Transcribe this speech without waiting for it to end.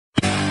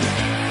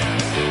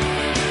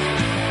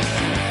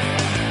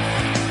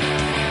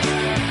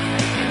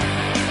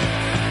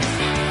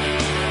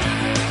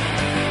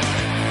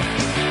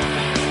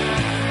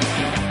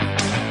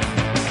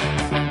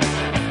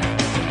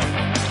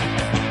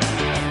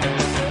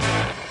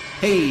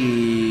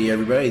Hey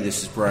everybody,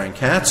 this is Brian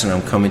Katz, and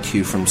I'm coming to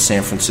you from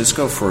San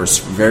Francisco for a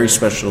very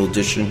special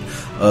edition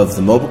of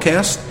the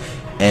Mobilecast.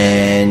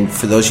 And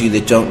for those of you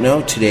that don't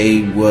know,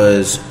 today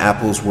was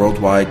Apple's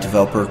Worldwide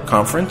Developer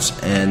Conference,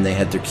 and they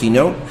had their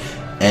keynote.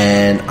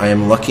 And I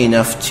am lucky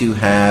enough to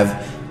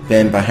have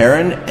Ben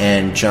Bajarin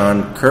and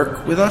John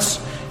Kirk with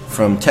us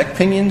from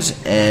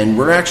TechPinions, and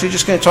we're actually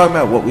just going to talk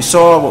about what we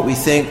saw, what we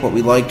think, what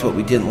we liked, what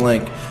we didn't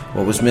like,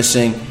 what was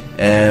missing,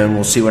 and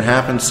we'll see what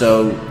happens.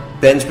 So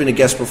Ben's been a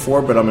guest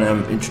before, but I'm going to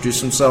have him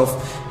introduce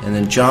himself, and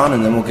then John,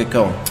 and then we'll get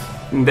going.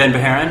 I'm Ben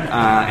Bajarin,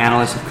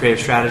 analyst with creative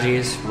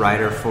strategies,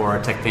 writer for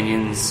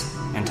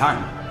TechPinions and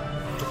Time.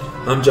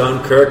 I'm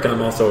John Kirk.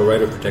 I'm also a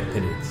writer for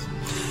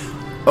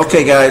TechPinions.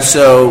 Okay, guys,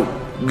 so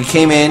we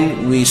came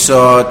in, we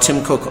saw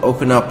Tim Cook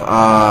open up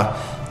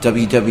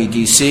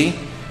WWDC.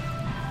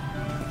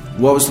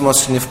 What was the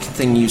most significant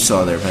thing you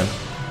saw there, Ben?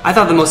 I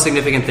thought the most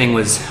significant thing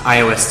was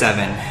iOS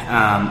 7.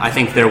 I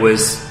think there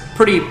was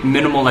pretty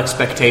minimal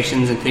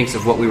expectations and things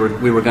of what we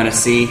were going to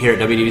see here at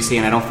WWDC,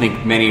 and I don't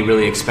think many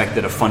really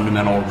expected a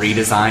fundamental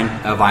redesign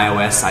of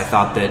iOS. I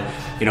thought that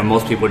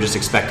most people were just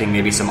expecting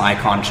maybe some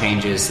icon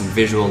changes, some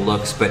visual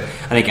looks, but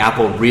I think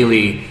Apple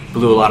really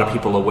blew a lot of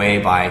people away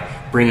by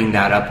bringing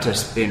that up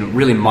to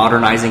really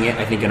modernizing it.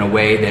 I think in a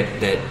way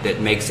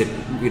that makes it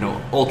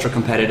ultra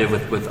competitive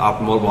with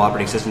mobile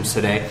operating systems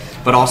today,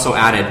 but also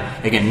added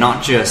again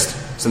not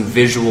just some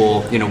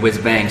visual, whiz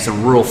bang,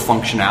 some real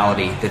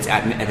functionality that's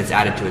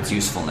added to its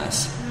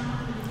usefulness.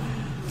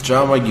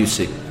 John, what do you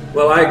see?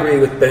 Well, I agree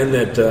with Ben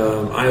that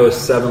iOS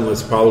 7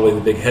 was probably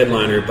the big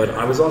headliner, but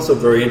I was also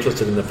very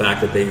interested in the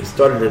fact that they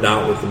started it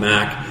out with the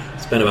Mac,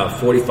 spent about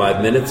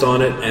 45 minutes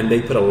on it, and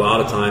they put a lot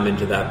of time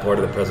into that part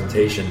of the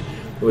presentation.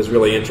 It was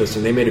really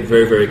interesting. They made it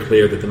very, very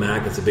clear that the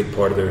Mac is a big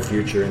part of their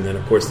future, and then,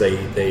 of course,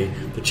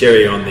 the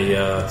cherry on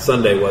the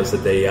sundae was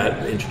that they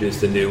introduced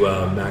the new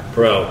Mac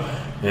Pro.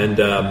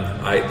 And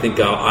I think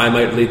I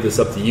might leave this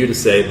up to you to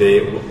say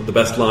the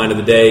best line of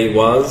the day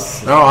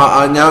was.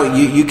 Oh, no,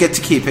 you get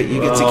to keep it. You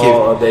get to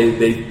keep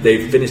it.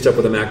 They finished up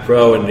with a Mac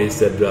Pro and they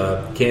said,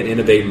 "Can't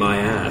innovate my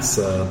ass."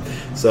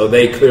 So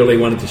they clearly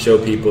wanted to show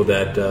people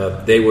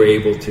that they were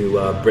able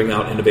to bring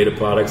out innovative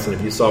products. And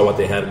if you saw what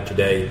they had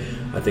today,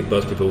 I think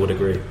most people would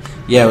agree.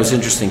 Yeah, it was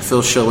interesting.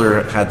 Phil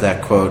Schiller had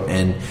that quote,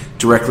 and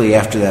directly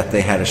after that,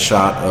 they had a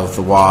shot of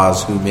the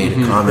Woz, who made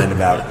a comment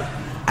about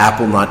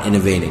Apple not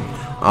innovating.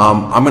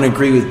 I'm going to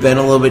agree with Ben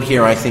a little bit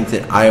here. I think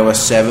that iOS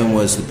 7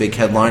 was the big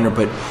headliner,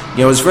 but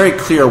it was very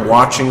clear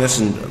watching this,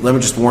 and let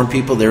me just warn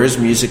people, there is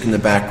music in the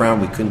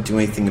background. We couldn't do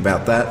anything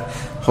about that.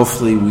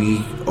 Hopefully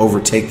we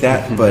overtake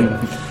that, but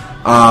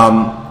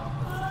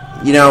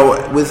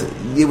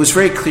it was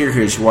very clear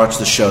here as you watch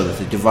the show that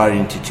they divided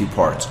into two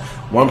parts.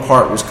 One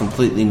part was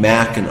completely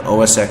Mac and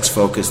OS X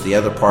focused. The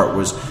other part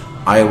was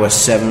iOS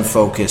 7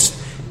 focused.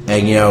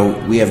 And,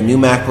 we have new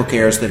MacBook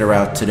Airs that are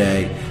out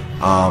today.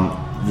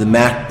 The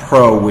Mac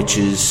Pro, which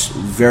is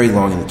very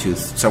long in the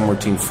tooth, somewhere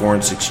between 4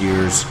 and 6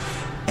 years,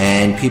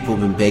 and people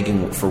have been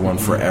begging for one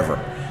forever.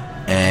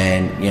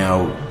 And,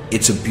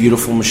 it's a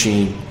beautiful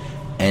machine,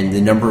 and the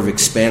number of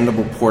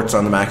expandable ports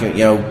on the Mac,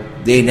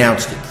 they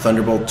announced it,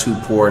 Thunderbolt 2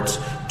 ports,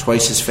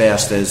 twice as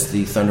fast as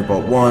the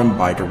Thunderbolt 1,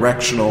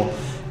 bidirectional,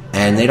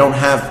 and they don't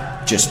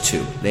have just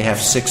 2. They have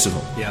 6 of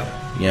them. Yeah.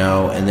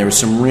 And there was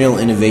some real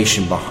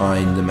innovation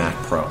behind the Mac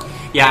Pro.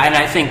 Yeah, and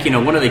I think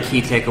one of the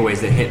key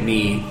takeaways that hit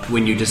me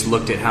when you just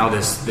looked at how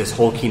this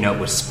whole keynote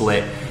was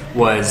split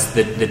was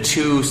the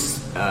two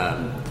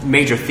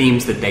major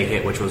themes that they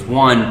hit, which was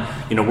one,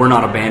 we're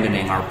not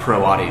abandoning our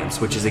pro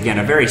audience, which is again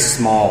a very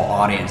small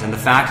audience, and the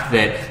fact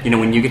that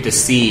when you get to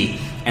see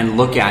and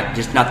look at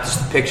just not just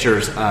the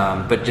pictures,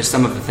 but just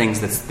some of the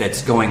things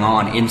that's going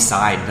on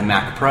inside the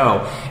Mac Pro,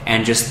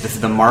 and just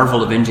the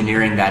marvel of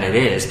engineering that it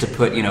is to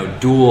put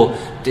dual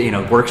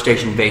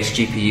workstation-based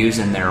GPUs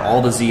in there,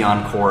 all the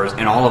Xeon cores,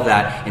 and all of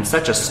that in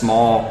such a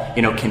small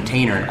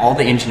container, and all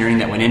the engineering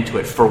that went into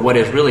it for what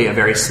is really a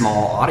very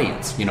small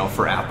audience,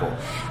 for Apple.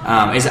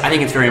 I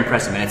think it's very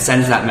impressive, and it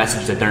sends that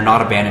message that they're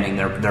not abandoning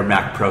their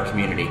Mac Pro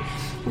community,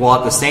 while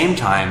at the same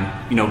time,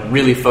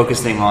 really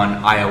focusing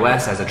on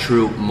iOS as a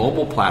true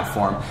mobile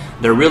platform.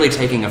 They're really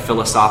taking a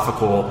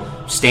philosophical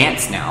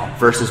stance now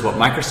versus what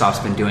Microsoft's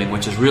been doing,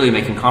 which is really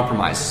making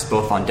compromises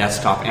both on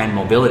desktop and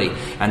mobility.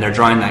 And they're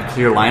drawing that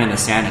clear line in the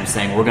sand and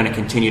saying we're going to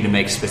continue to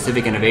make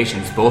specific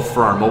innovations both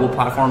for our mobile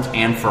platforms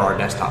and for our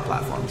desktop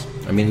platforms.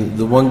 I mean,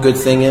 the one good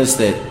thing is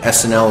that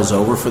SNL is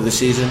over for the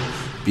season,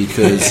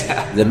 because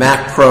the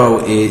Mac Pro,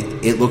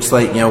 it looks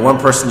like, one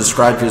person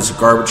described it as a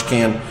garbage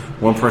can.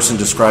 One person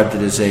described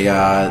it as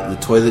the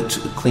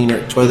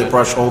toilet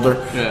brush holder.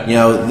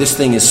 Yeah. This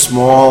thing is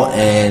small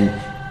and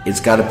it's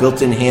got a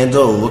built-in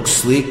handle. It looks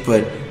sleek,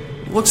 but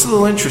it looks a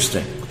little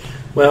interesting.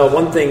 Well,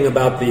 one thing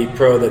about the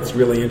Pro that's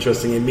really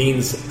interesting, it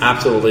means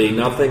absolutely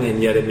nothing,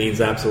 and yet it means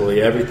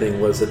absolutely everything,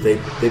 was that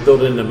they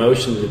built in a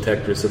motion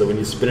detector so that when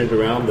you spin it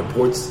around, the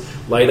ports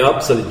light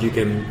up so that you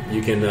can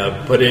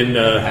put in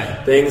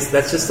things.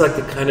 That's just like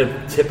the kind of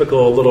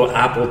typical little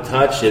Apple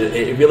touch.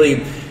 It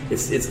really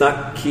it's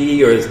not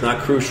key or it's not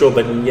crucial,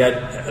 but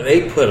yet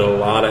they put a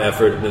lot of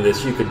effort into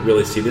this. You could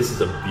really see this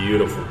is a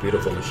beautiful,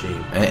 beautiful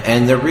machine.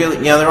 And they're really,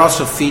 they're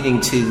also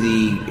feeding to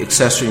the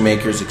accessory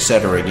makers,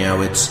 etc.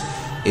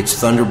 It's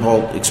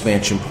Thunderbolt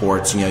expansion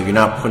ports. You're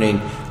not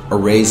putting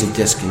arrays of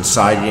discs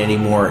inside it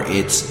anymore.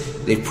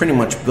 They've pretty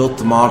much built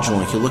the module.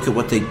 And if you look at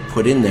what they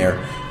put in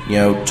there,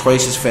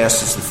 twice as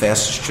fast as the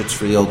fastest chips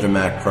for the older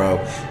Mac Pro.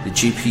 The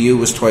GPU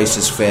was twice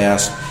as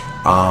fast.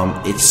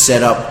 It's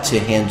set up to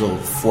handle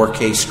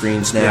 4K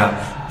screens now,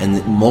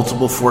 and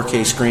multiple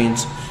 4K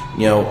screens.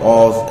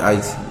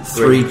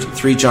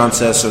 Three John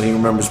says, so he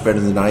remembers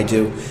better than I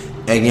do.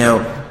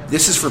 And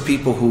this is for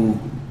people who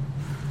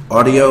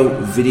audio,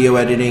 video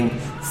editing,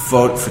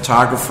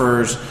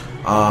 photographers.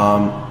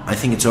 I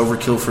think it's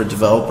overkill for a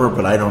developer,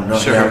 but I don't know.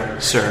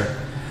 Sure.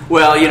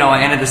 Well,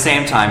 and at the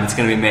same time, it's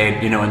going to be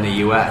made, in the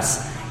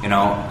U.S.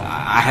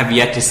 I have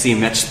yet to see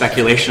much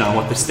speculation on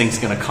what this thing's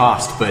going to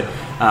cost, but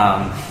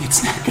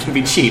it's not going to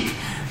be cheap.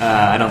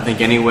 I don't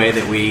think any way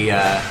that we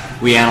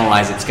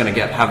analyze it's going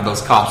to have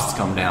those costs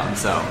come down.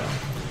 So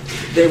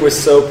they were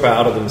so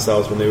proud of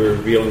themselves when they were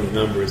revealing the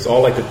numbers.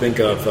 All I could think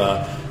of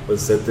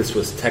was that this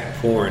was tech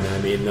porn.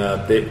 I mean,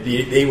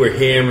 they were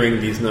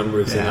hammering these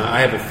numbers, and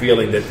I have a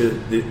feeling that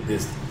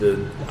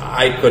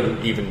I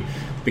couldn't even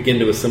begin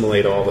to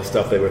assimilate all the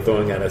stuff they were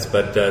throwing at us.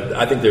 But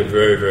I think they're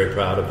very, very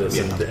proud of this.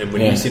 Yeah. And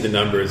when you see the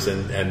numbers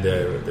and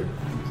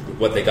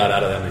what they got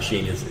out of that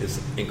machine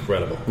is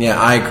incredible. Yeah,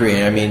 I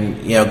agree. I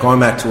mean, going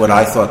back to what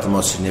I thought the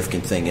most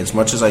significant thing, as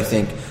much as I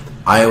think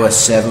iOS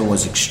 7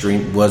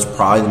 was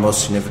probably the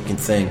most significant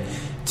thing,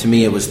 to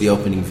me it was the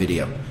opening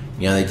video.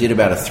 They did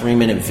about a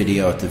 3-minute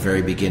video at the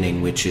very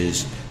beginning, which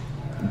is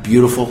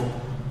beautiful.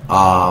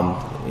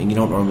 And you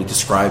don't normally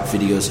describe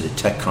videos at a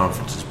tech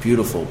conference as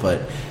beautiful,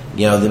 but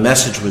the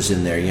message was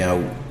in there.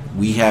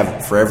 We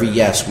have, for every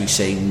yes, we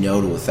say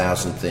no to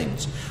 1,000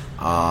 things.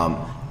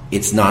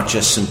 It's not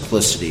just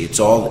simplicity. It's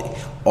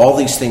all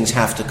these things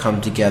have to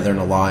come together and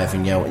alive.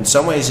 And in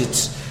some ways,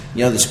 it's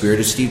the spirit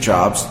of Steve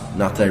Jobs.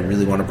 Not that I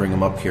really want to bring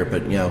him up here,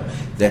 but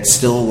that's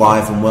still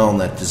alive and well, and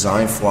that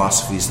design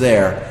philosophy is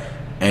there.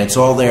 And it's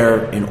all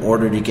there in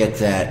order to get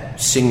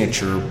that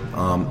signature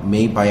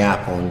made by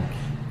Apple in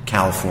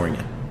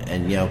California.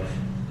 And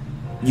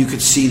you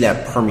could see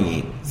that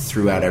permeate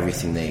throughout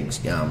everything they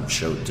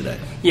showed today.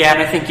 Yeah,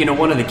 and I think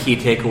one of the key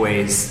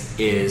takeaways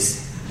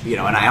is and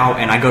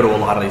I go to a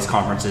lot of these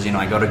conferences.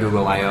 I go to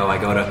Google I/O, I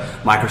go to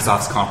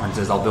Microsoft's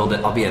conferences.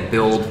 I'll be at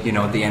Build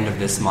at the end of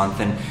this month,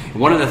 and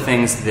one of the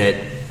things that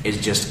is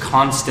just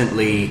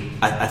constantly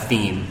a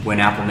theme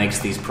when Apple makes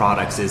these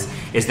products is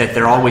that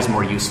they're always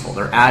more useful.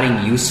 They're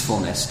adding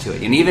usefulness to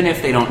it. And even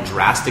if they don't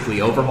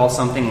drastically overhaul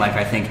something, like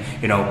I think,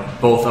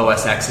 both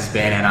OS X has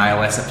been and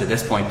iOS up to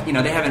this point,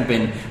 they haven't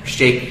been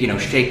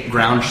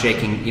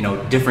ground-shaking,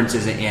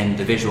 differences in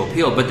the visual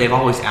appeal, but they've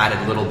always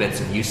added little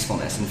bits of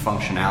usefulness and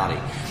functionality.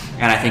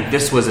 And I think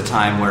this was a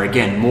time where,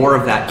 again, more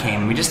of that came.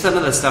 I mean, just some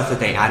of the stuff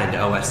that they added to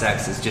OS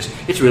X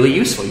it's really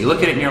useful. You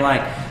look at it and you're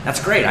like, that's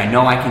great. I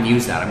know I can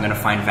use that. I'm going to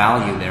find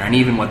value there. And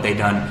even what they've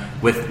done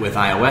with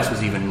iOS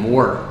was even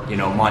more,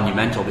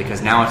 monumental,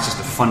 because now it's just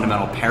a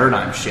fundamental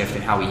paradigm shift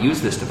in how we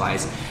use this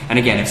device. And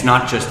again, it's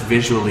not just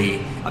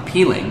visually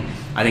appealing.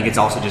 I think it's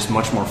also just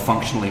much more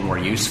functionally more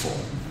useful.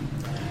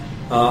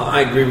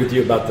 I agree with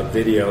you about the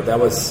video. That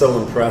was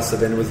so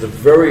impressive, and it was the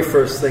very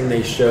first thing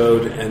they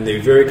showed, and they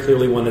very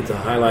clearly wanted to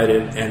highlight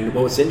it. And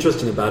what was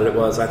interesting about it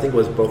was, I think it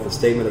was both a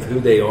statement of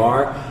who they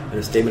are and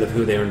a statement of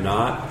who they are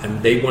not.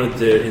 And they wanted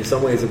to, in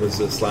some ways, it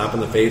was a slap in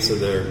the face of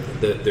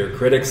their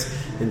critics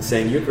in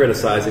saying, you're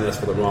criticizing us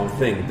for the wrong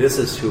thing. This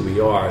is who we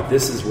are.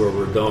 This is where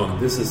we're going.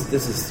 This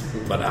is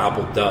what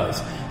Apple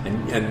does.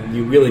 And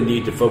you really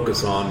need to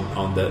focus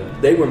on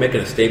that. They were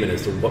making a statement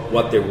as to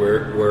what they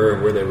were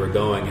and where they were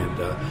going, and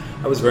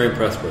I was very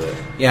impressed with it.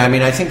 Yeah, I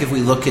mean, I think if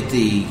we look at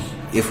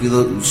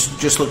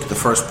just look at the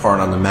first part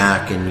on the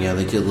Mac, and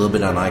they did a little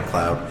bit on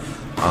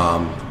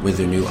iCloud with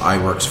their new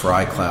iWorks for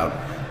iCloud.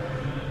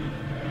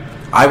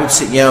 I would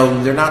say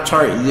they're not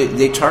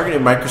they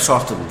targeted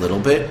Microsoft a little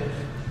bit,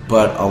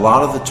 but a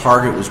lot of the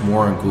target was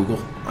more on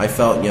Google. I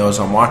felt as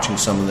I'm watching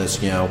some of this,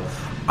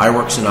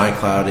 iWorks and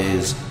iCloud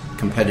is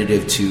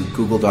competitive to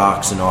Google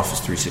Docs and Office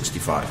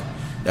 365.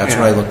 That's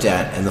what I looked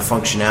at, and the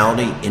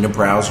functionality in a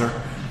browser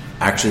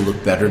actually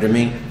looked better to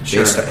me,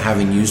 based on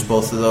having used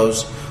both of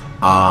those.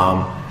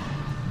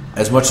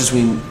 As much as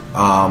we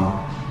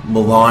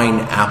malign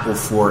Apple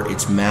for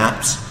its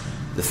maps,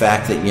 the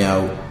fact that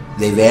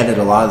they've added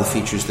a lot of the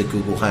features that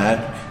Google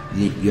had.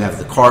 You have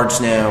the cards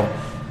now.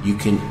 You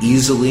can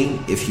easily,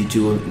 if you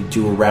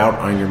do a route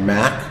on your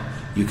Mac,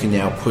 you can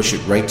now push it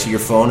right to your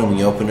phone, and when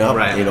you open up,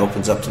 it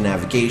opens up to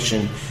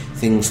navigation,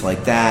 things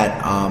like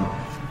that.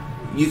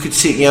 You could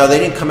see, they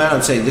didn't come out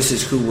and say this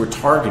is who we're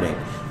targeting,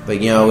 But,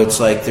 it's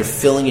like they're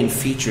filling in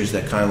features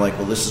that kind of like,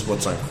 well, this is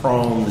what's on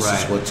Chrome,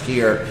 this is what's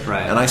here.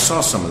 Right. And I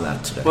saw some of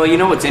that today.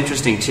 Well, what's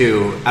interesting,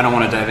 too, I don't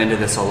want to dive into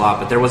this a lot,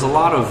 but there was a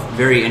lot of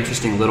very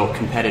interesting little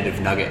competitive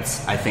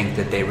nuggets, I think,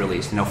 that they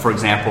released. For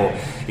example,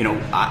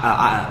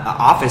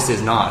 Office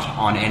is not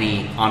on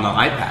the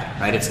iPad,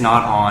 right? It's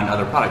not on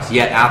other products.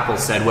 Yet Apple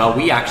said, well,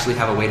 we actually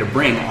have a way to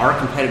bring our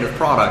competitive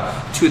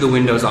product to the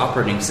Windows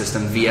operating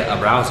system via a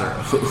browser.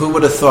 Who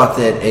would have thought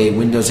that a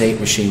Windows 8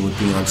 machine would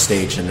be on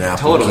stage in an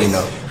Apple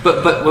keynote?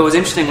 But what was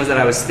interesting was that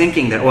I was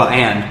thinking that,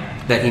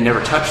 that he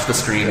never touched the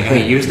screen and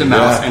he used a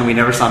mouse and we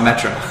never saw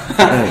Metro.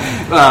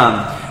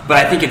 But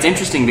I think it's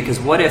interesting because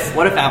what if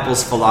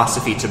Apple's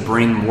philosophy to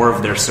bring more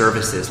of their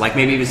services, like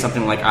maybe even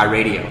something like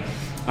iRadio,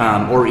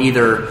 or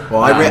either...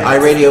 Well,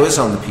 iRadio is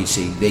on the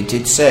PC. They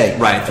did say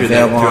through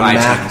available on iTunes.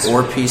 Mac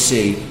or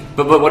PC.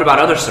 But what about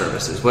other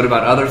services? What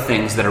about other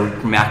things that are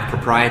Mac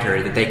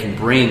proprietary that they can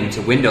bring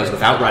to Windows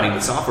without writing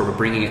the software but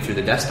bringing it through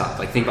the desktop?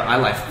 Like think about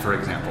iLife, for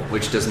example,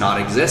 which does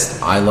not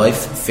exist. iLife,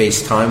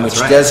 FaceTime, which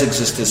does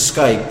exist as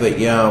Skype, but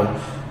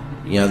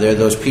there are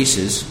those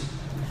pieces.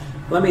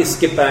 Let me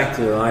skip back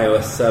to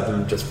iOS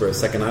 7 just for a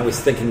second. I was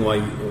thinking while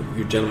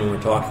you gentlemen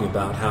were talking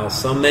about how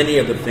so many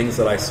of the things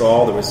that I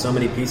saw, there were so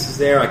many pieces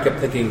there. I kept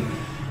thinking,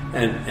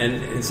 and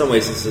in some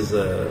ways this is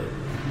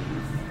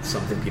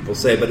something people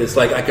say, but it's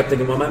like I kept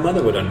thinking, well, my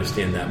mother would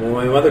understand that. Well,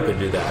 my mother could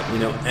do that,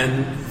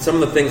 And some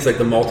of the things like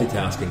the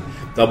multitasking,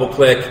 double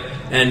click,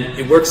 and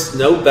it works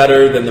no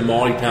better than the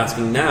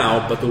multitasking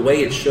now. But the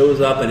way it shows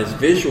up and is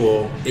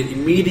visual, it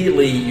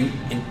immediately you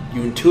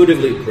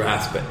intuitively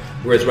grasp it.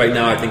 Whereas right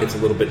now, I think it's a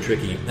little bit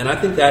tricky. And I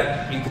think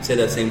that you could say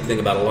that same thing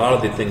about a lot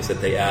of the things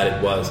that they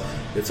added.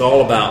 It's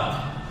all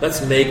about,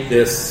 let's make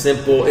this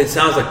simple. It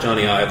sounds like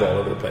Johnny Ive all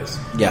over the place.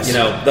 Yes.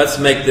 Let's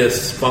make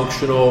this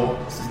functional.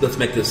 Let's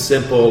make this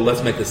simple.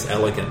 Let's make this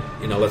elegant.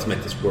 Let's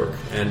make this work.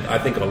 And I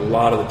think a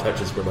lot of the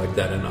touches were like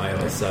that in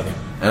iOS 7.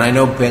 And I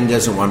know Ben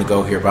doesn't want to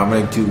go here, but I'm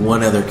going to do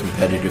one other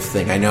competitive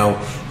thing. I know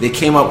they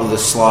came up with a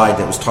slide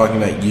that was talking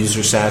about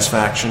user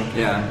satisfaction.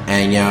 Yeah.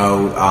 And,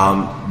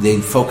 they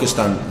focused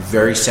on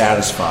very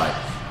satisfied.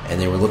 And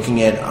they were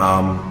looking at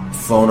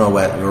phone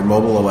OS or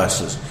mobile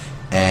OSs.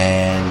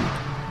 And,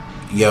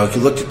 if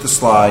you looked at the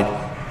slide,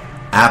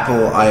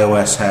 Apple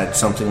iOS had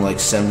something like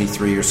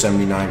 73 or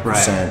 79%.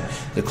 Right.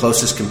 The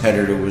closest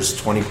competitor was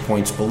 20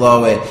 points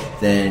below it.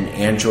 Then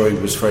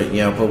Android was for,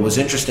 But what was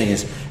interesting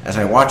is, as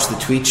I watched the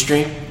tweet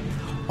stream,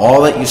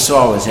 all that you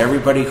saw was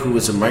everybody who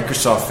was a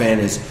Microsoft fan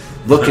is,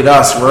 look at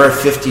us, we're at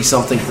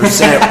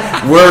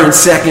 50-something%. We're in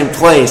second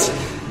place.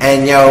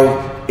 And,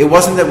 it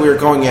wasn't that we were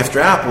going after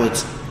Apple.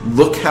 It's,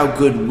 look how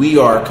good we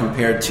are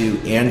compared to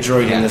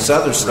Android and this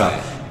other stuff.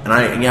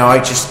 Right. And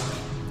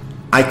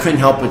I couldn't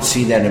help but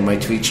see that in my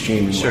tweet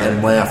stream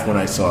and laugh when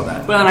I saw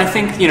that. Well, and I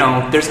think,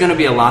 there's going to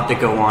be a lot that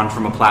go on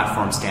from a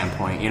platform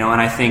standpoint, and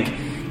I think,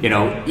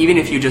 even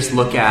if you just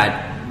look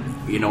at,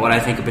 what I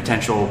think a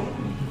potential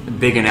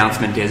big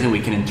announcement is, and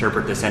we can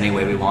interpret this any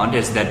way we want,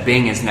 is that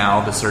Bing is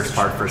now the search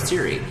part for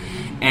Siri.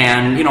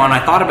 And, and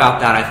I thought about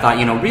that. I thought,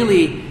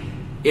 really,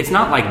 it's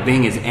not like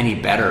Bing is any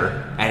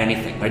better at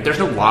anything. Right? There's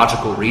no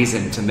logical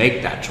reason to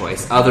make that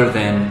choice other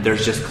than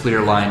there's just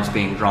clear lines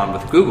being drawn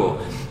with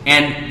Google.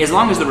 And as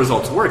long as the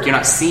results work, you're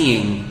not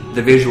seeing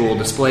the visual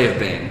display of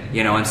Bing,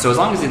 and so as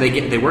long as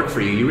they work for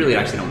you, you really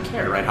actually don't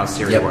care, right, how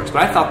Siri works.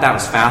 But I thought that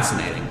was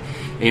fascinating,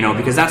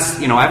 because that's,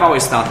 I've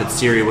always thought that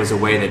Siri was a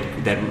way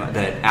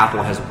that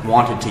Apple has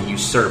wanted to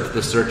usurp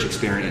the search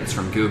experience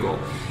from Google.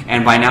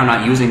 And by now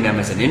not using them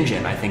as an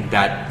engine, I think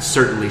that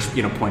certainly,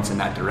 points in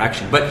that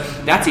direction. But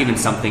that's even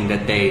something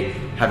that they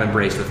have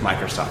embraced with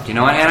Microsoft, and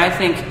I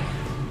think,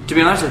 to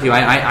be honest with you,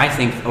 I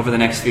think over the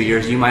next few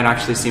years you might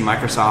actually see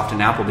Microsoft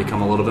and Apple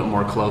become a little bit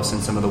more close in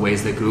some of the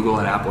ways that Google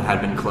and Apple had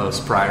been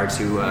close prior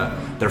to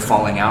their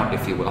falling out,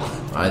 if you will.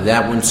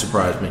 That wouldn't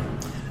surprise me.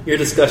 Your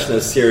discussion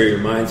of Siri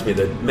reminds me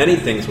that many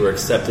things were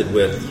accepted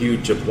with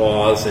huge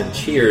applause and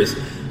cheers,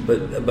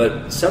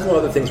 but several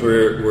other things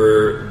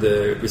were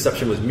the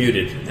reception was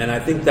muted, and I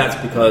think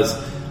that's because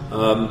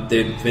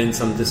there have been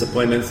some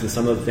disappointments in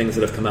some of the things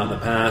that have come out in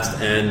the past,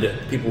 and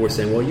people were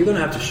saying, well, you're going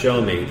to have to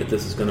show me that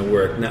this is going to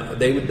work. Now,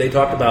 they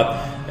talked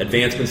about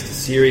advancements to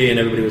Siri, and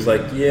everybody was like,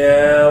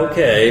 yeah,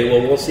 okay,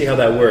 well, we'll see how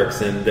that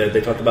works. And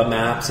they talked about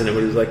maps, and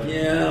everybody was like,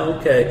 yeah,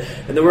 okay.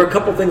 And there were a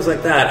couple things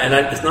like that. And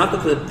it's not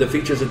that the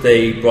features that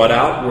they brought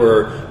out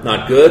were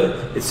not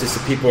good. It's just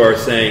that people are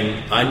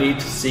saying, I need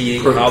to see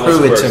how this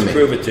works.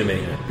 Prove it to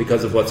me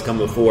because of what's come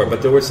before.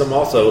 But there were some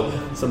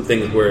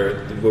things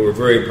where were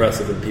very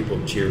impressive and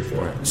people cheered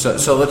for it.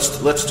 So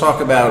let's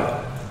talk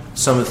about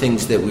some of the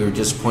things that we were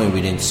disappointed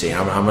we didn't see.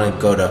 I'm going to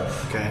go to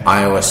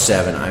iOS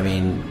 7. I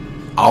mean,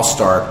 I'll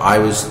start. I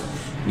was,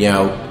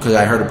 because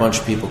I heard a bunch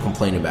of people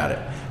complain about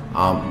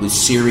it. With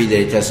Siri, that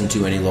it doesn't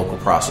do any local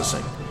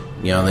processing.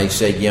 They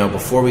say,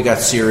 before we got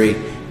Siri,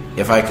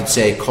 if I could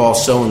say, call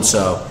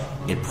so-and-so,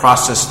 it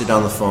processed it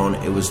on the phone.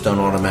 It was done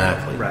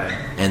automatically. Right.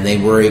 And they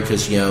worry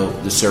because,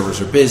 the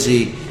servers are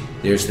busy.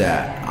 There's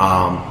that.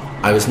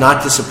 I was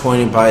not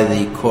disappointed by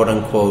the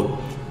quote-unquote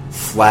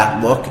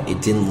flat look.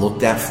 It didn't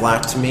look that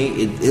flat to me.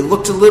 It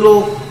looked a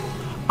little.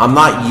 I'm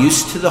not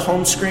used to the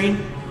home screen,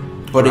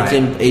 but right.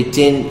 It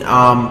didn't.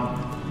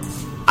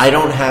 I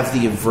don't have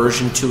the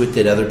aversion to it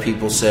that other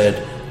people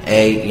said.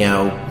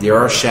 There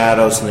are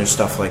shadows and there's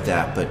stuff like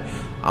that, but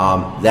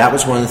that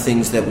was one of the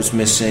things that was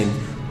missing.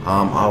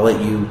 I'll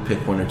let you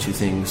pick one or two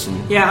things.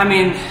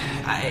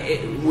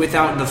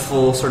 Without the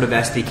full sort of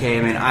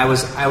SDK, I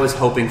was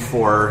hoping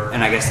for,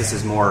 and I guess this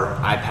is more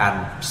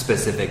iPad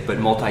specific, but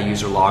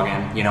multi-user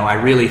login. I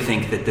really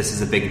think that this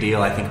is a big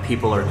deal. I think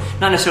people are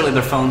not necessarily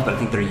their phones, but I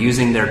think they're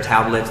using their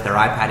tablets, their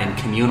iPad in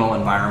communal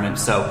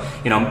environments. So,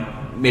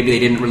 maybe they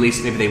didn't release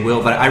it, maybe they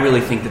will, but I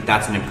really think that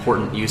that's an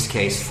important use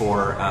case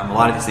for a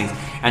lot of these things.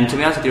 And to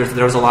be honest with you,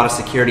 there was a lot of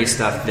security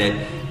stuff that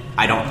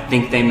I don't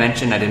think they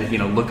mentioned. I didn't,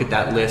 look at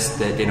that list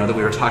that that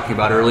we were talking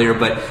about earlier,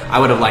 but I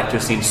would have liked to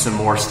have seen some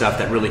more stuff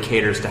that really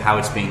caters to how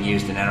it's being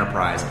used in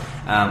enterprise.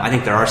 I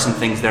think there are some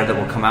things there that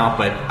will come out,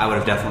 but I would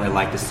have definitely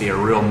liked to see a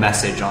real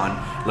message on,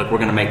 look, we're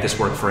going to make this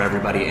work for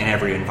everybody in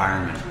every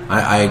environment.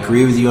 I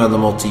agree with you on the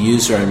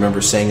multi-user. I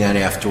remember saying that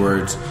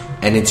afterwards.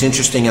 And it's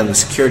interesting on the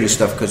security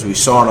stuff because we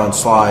saw it on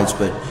slides,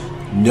 but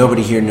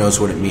nobody here knows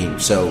what it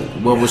means. So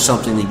what was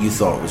something that you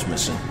thought was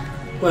missing?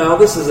 Well,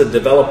 this is a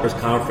developers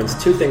conference.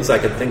 Two things I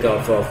could think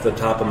of off the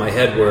top of my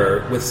head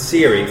were, with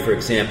Siri, for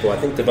example, I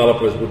think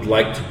developers would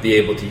like to be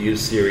able to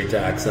use Siri to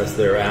access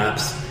their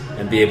apps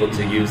and be able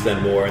to use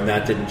them more, and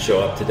that didn't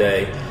show up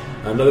today.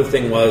 Another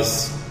thing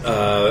was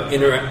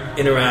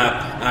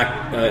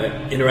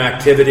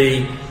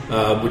interactivity,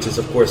 which is,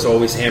 of course,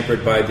 always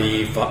hampered by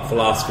the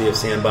philosophy of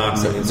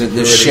sandboxing and security.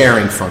 The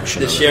sharing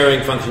function. The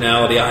sharing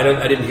functionality. I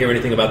didn't hear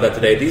anything about that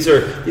today. These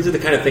are the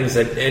kind of things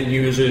that end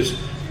users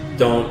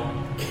don't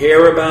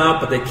care about,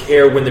 but they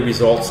care when the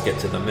results get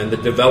to them, and the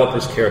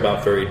developers care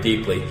about very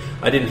deeply.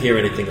 I didn't hear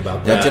anything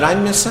about that. Now, did I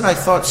miss it? I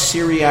thought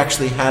Siri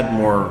actually had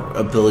more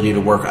ability to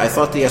work. I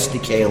thought the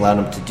SDK allowed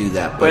them to do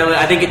that, but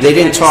I think they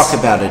didn't talk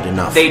about it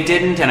enough. They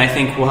didn't, and I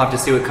think we'll have to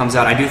see what comes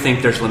out. I do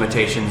think there's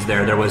limitations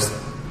there. There was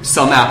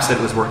some apps that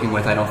it was working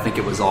with. I don't think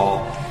it was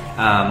all.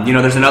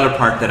 There's another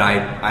part that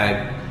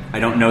I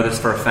don't know this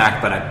for a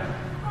fact, but I'm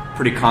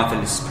pretty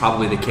confident it's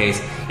probably the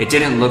case. It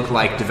didn't look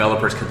like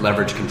developers could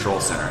leverage Control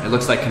Center. It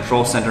looks like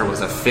Control Center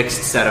was a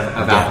fixed set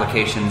of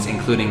applications,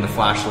 including the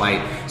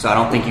flashlight, so I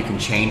don't think you can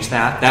change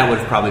that. That would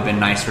have probably been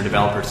nice for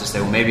developers to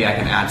say, well, maybe I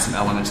can add some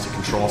elements to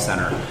Control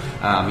Center,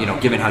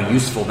 given how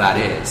useful that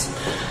is.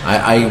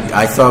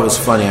 I thought it was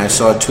funny. I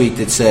saw a tweet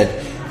that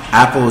said,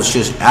 Apple has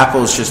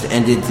just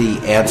ended the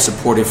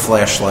ad-supported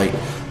flashlight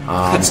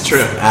That's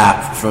true.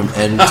 app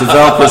and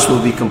developers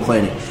will be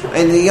complaining.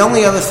 And the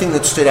only other thing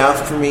that stood out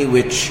for me,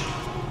 which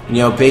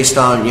based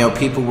on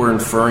people were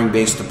inferring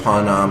based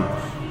upon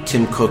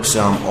Tim Cook's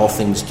All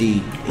Things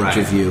D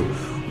interview,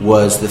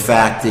 was the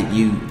fact that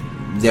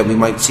we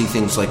might see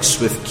things like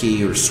Swift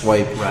Key or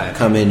Swipe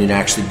come in and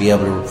actually be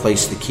able to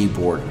replace the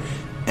keyboard.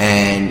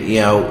 And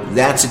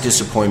that's a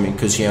disappointment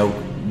because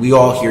we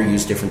all here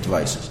use different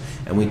devices.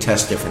 And we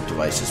test different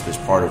devices as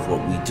part of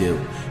what we do.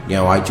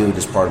 I do it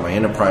as part of my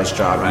enterprise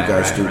job. You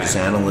guys do it as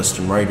analysts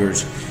and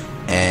writers.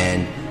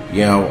 And,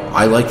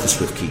 I like the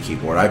Swift Key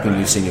keyboard. I've been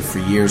using it for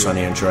years on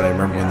Android. I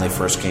remember when they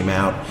first came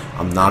out.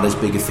 I'm not as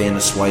big a fan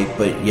of Swipe,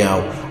 but,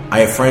 I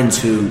have friends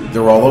who,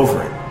 they're all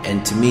over it.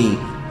 And to me,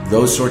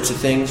 those sorts of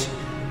things,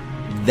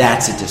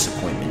 that's a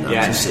disappointment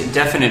not to see.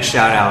 Definite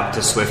shout out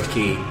to Swift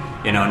Key.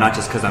 Not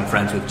just because I'm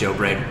friends with Joe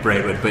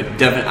Braidwood, but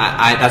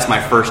that's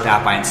my first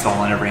app I install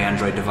on every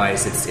Android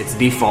device. It's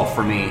default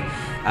for me.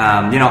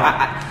 I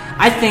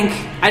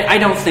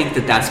don't think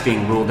that that's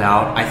being ruled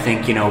out. I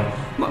think,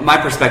 my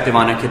perspective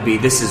on it could be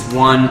this is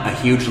a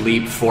huge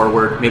leap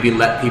forward. Maybe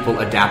let people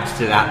adapt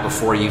to that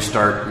before you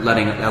start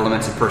letting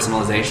elements of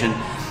personalization.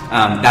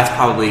 That's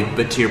probably,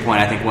 but to your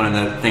point, I think one of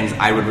the things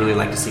I would really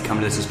like to see come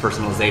to this is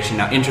personalization.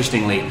 Now,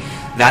 interestingly,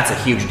 that's a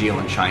huge deal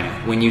in China.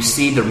 When you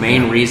see the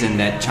main reason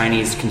that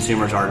Chinese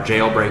consumers are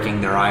jailbreaking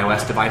their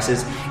iOS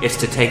devices, it's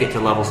to take it to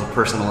levels of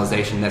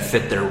personalization that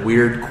fit their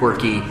weird,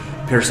 quirky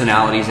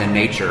personalities and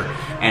nature,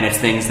 and it's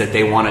things that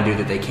they want to do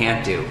that they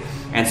can't do.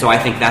 And so I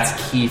think that's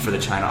key for the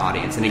China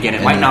audience. And again,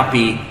 it might not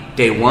be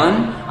day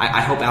one.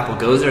 I hope Apple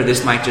goes there.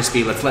 This might just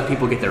be, let's let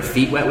people get their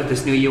feet wet with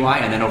this new UI,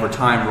 and then over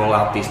time roll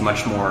out these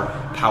much more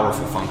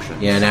powerful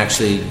functions. Yeah, and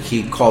actually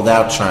he called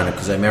out China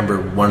because I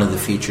remember one of the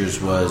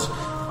features was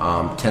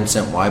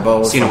Tencent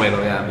Weibo. Sina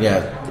Weibo, yeah.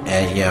 Yeah,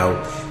 and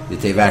that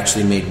they've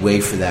actually made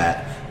way for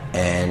that.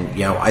 And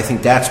I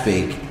think that's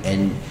big.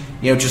 And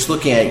just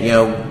looking at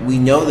we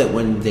know that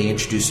when they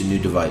introduce a new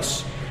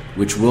device,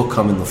 which will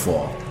come in the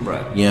fall,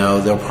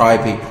 they'll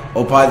probably be,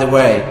 oh, by the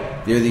way,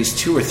 there are these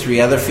 2 or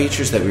 3 other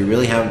features that we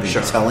really haven't been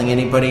telling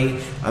anybody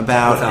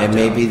about, and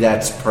maybe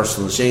that's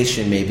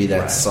personalization, maybe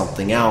that's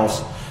something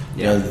else.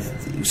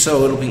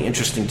 So it'll be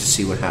interesting to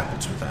see what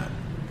happens with that.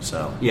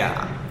 So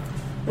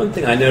one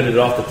thing I noted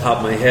off the top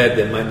of my head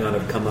that might not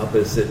have come up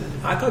is that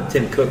I thought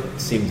Tim Cook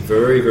seemed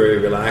very, very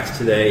relaxed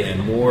today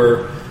and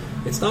more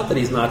it's not that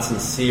he's not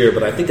sincere,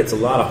 but I think it's a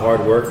lot of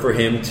hard work for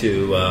him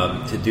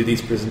to do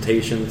these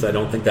presentations. I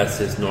don't think that's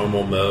his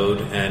normal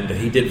mode, and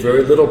he did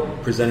very little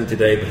presenting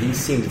today, but he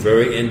seemed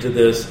very into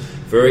this,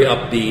 very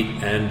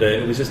upbeat, and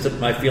it was just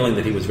my feeling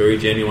that he was very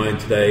genuine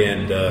today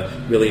and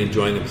really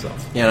enjoying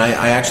himself. Yeah, and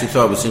I actually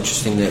thought it was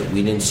interesting that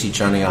we didn't see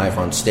Johnny Ive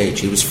on stage.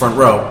 He was front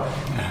row,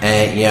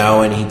 and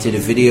and he did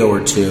a video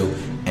or two,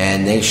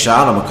 and they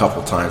shot him a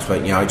couple times,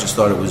 but I just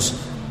thought it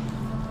was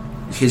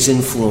his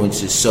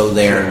influence is so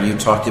there. And you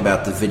talked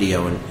about the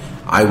video, and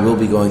I will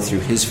be going through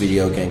his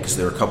video again because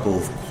there are a couple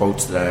of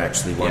quotes that I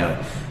actually want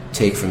to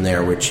take from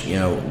there, which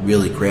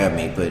really grabbed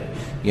me. But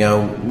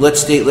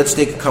let's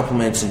take a couple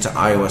minutes into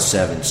iOS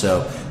 7.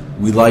 So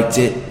we liked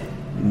it.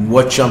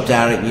 What jumped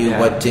out at you?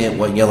 What didn't?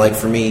 What like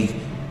for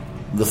me,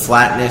 the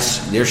flatness.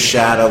 There's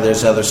shadow.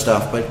 There's other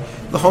stuff, but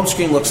the home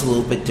screen looks a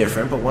little bit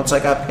different. But once I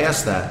got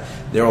past that,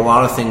 there are a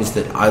lot of things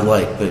that I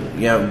like. But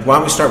why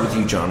don't we start with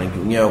you, John?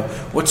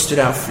 What stood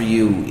out for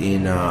you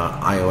in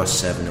iOS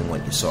 7 and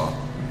what you saw?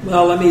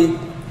 Well, let me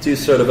do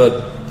sort of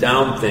a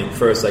down thing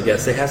first, I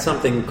guess. They have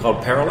something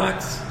called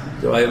parallax.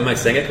 Am I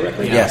saying it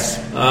correctly? Yes.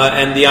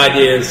 And the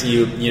idea is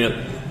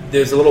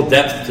there's a little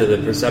depth to the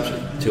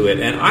perception to it,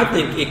 and I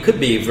think it could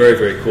be a very,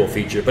 very cool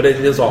feature, but it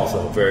is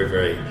also a very,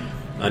 very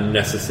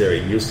unnecessary,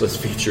 useless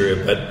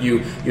feature. But you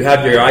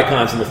have your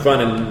icons in the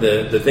front, and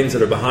the things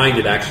that are behind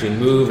it actually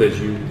move as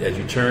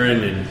you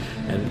turn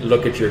and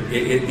look at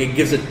it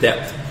gives it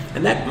depth.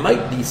 And that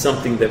might be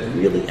something that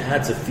really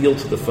adds a feel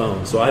to the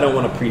phone. So I don't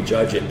want to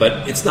prejudge it,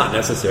 but it's not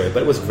necessary.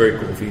 But it was a very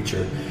cool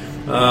feature.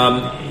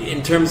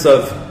 In terms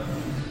of,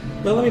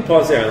 well, let me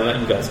pause there and let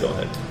you guys go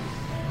ahead.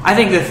 I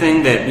think the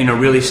thing that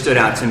really stood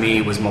out to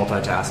me was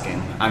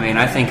multitasking. I mean,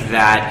 I think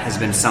that has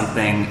been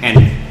something,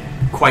 and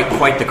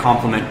quite the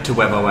compliment to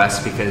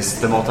WebOS,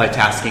 because the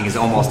multitasking is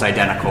almost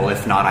identical,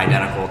 if not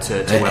identical,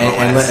 to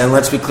WebOS. And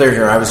let's be clear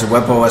here, I was a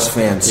WebOS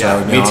fan,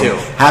 so me too.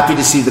 Happy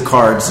to see the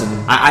cards.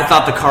 And I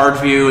thought the card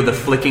view, the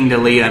flicking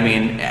delete, I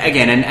mean,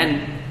 again,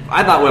 and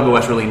I thought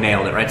WebOS really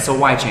nailed it, right? So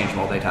why change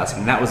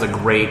multitasking? That was a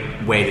great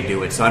way to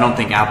do it. So I don't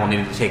think Apple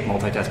needed to take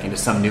multitasking to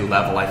some new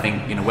level. I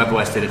think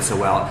WebOS did it so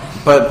well.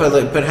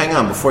 But hang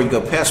on, before you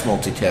go past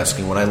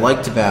multitasking, what I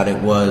liked about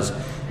it was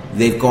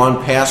they've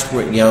gone past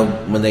where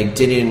when they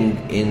did it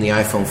in the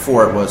iPhone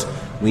 4, it was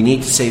we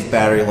need to save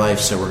battery life,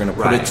 so we're going to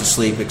put it to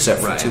sleep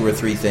except for 2 or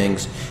 3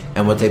 things.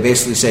 And what they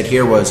basically said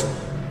here was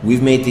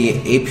we've made the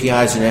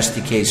APIs and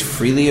SDKs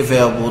freely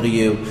available to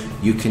you.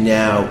 You can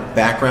now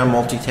background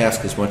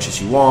multitask as much as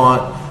you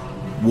want.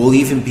 We'll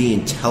even be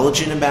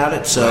intelligent about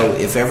it. So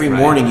if every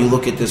morning you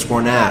look at this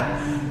one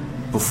app,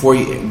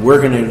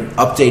 we're going to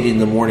update it in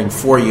the morning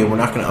for you. We're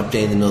not going to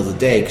update in the middle of the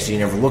day because you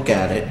never look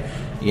at it.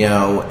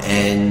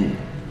 And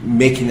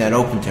making that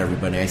open to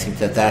everybody, I think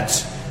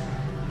that's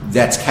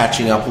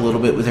catching up a little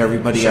bit with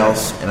everybody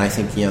else, and I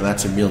think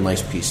that's a real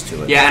nice piece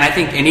to it. Yeah, and I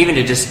think, and even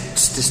to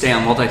stay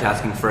on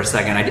multitasking for a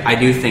second, I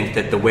do think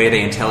that the way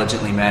they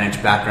intelligently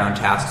manage background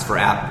tasks for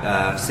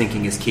app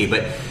syncing is key.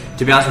 But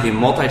to be honest with you,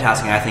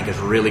 multitasking I think is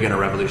really going to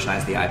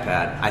revolutionize the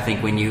iPad. I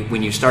think when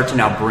you start to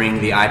now bring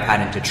the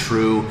iPad into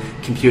true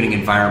computing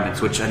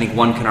environments, which I think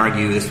one can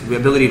argue this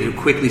ability to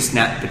quickly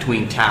snap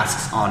between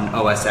tasks on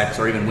OS X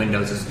or even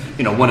Windows is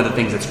one of the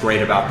things that's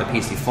great about the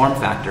PC form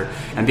factor,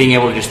 and being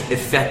able to just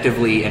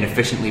effectively and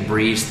efficiently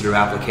breeze through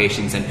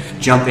applications and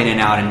jump in and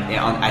out, and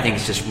I think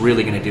it's just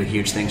really going to do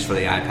huge things for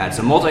the iPad.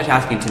 So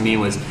multitasking to me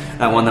was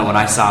that one that when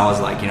I saw I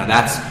was like,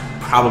 that's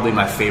probably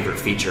my favorite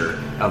feature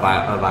of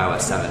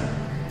iOS 7.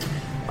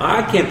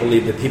 I can't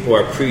believe that people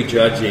are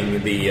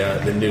prejudging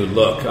the new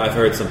look. I've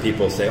heard some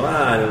people say, "Well,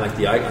 I don't like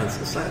the icons."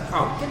 It's like,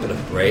 oh, give it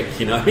a break.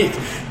 I mean,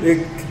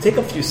 take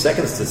a few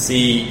seconds to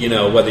see,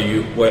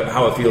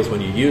 how it feels when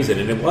you use it.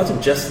 And it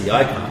wasn't just the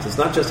icons. It's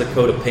not just a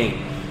coat of paint.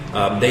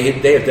 They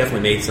have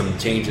definitely made some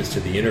changes to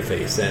the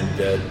interface,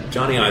 and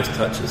Johnny Ive's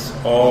touch is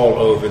all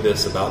over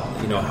this about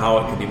how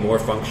it can be more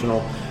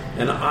functional.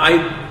 And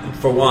I,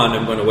 for one,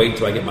 am going to wait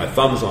until I get my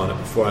thumbs on it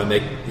before I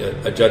make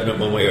a judgment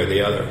one way or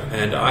the other.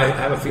 And I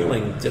have a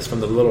feeling, just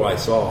from the little I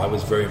saw, I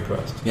was very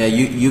impressed. Yeah,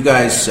 you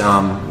guys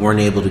weren't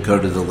able to go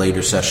to the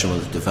later session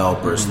with the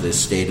developers, the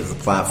state of the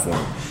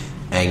platform.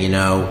 And,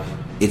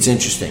 it's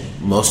interesting.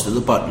 Most of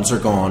the buttons are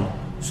gone,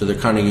 so they're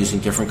kind of using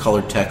different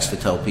colored text to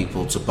tell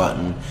people it's a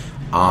button.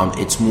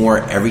 It's more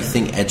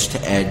everything edge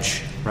to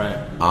edge.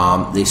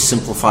 Right. They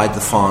simplified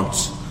the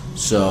fonts,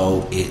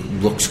 so it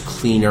looks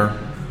cleaner.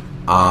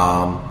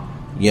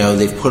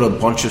 They've put a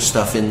bunch of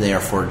stuff in there.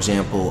 For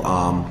example,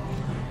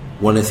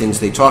 one of the things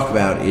they talk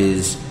about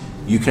is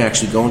you can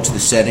actually go into the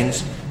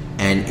settings,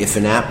 and if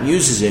an app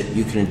uses it,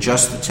 you can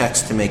adjust the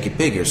text to make it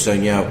bigger. So,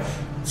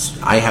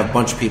 I have a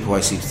bunch of people I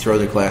see throw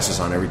their glasses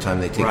on every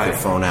time they take their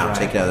phone out,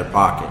 take it out of their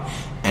pocket.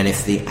 And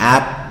if the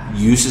app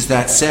uses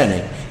that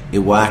setting, it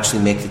will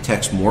actually make the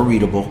text more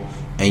readable.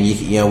 And,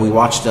 we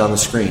watched it on the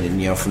screen,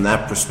 and, from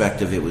that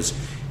perspective, it was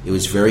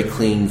very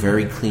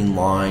clean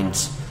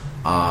lines.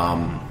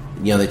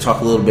 They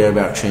talk a little bit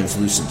about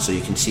translucent, so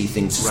you can see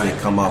things as they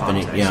come up,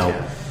 context, and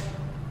it,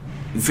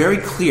 very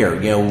clear.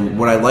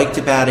 What I liked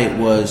about it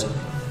was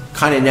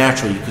kind of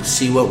natural. You could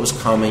see what was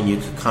coming. You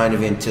could kind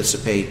of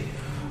anticipate.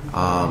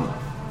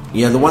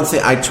 The one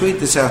thing, I tweeted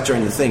this out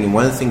during the thing, and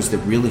one of the things that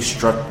really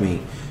struck me,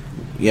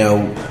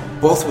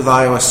 both with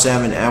iOS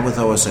 7 and with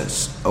OS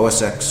X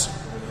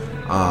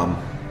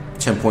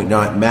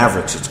 10.9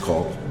 Mavericks, it's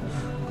called.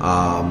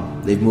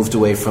 They've moved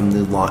away from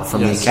the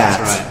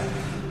Katz. Right.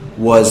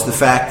 Was the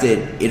fact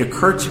that it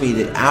occurred to me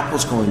that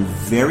Apple's going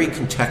very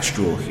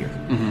contextual here.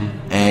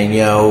 Mm-hmm.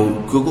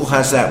 And, Google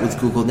has that with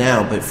Google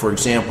Now. But, for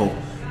example,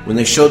 when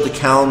they showed the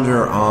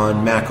calendar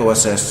on Mac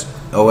OS X,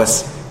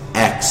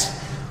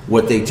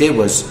 what they did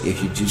was,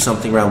 if you do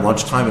something around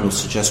lunchtime, it'll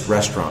suggest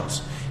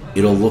restaurants.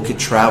 It'll look at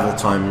travel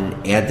time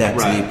and add that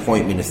to the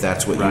appointment if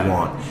that's what you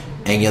want.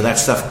 And,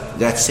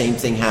 that same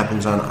thing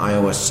happens on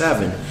iOS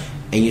 7.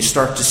 And you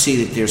start to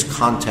see that there's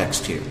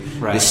context here.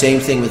 Right. The same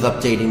thing with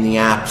updating the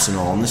apps and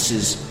all. And this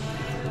is,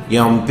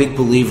 I'm a big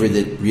believer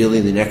that really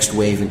the next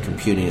wave in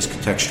computing is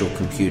contextual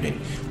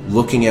computing.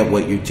 Looking at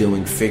what you're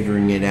doing,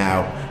 figuring it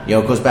out.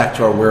 It goes back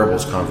to our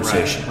wearables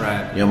conversation.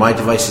 Right. My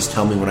devices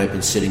tell me when I've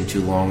been sitting too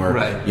long,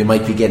 or you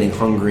might be getting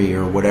hungry,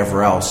 or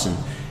whatever else. And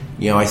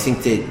I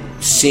think that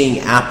seeing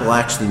Apple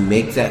actually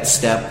make that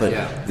step, but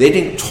they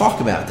didn't talk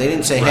about it. They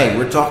didn't say, "Hey,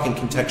 we're talking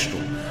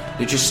contextual."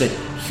 They just said,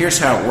 "Here's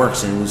how it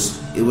works," and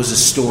it was a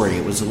story.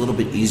 It was a little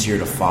bit easier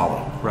to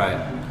follow. Right.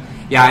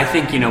 Yeah, I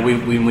think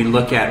when we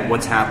look at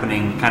what's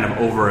happening, kind of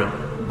over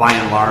by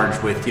and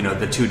large with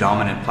the two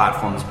dominant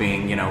platforms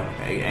being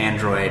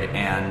Android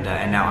and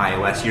now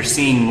iOS, you're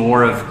seeing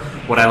more of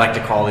what I like to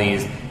call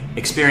these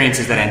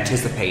experiences that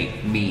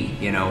anticipate me.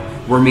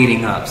 We're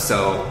meeting up,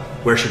 so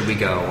where should we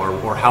go,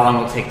 or how long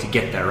will it take to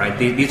get there, right?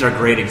 These are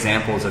great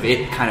examples of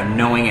it kind of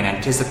knowing and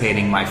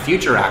anticipating my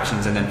future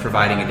actions and then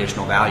providing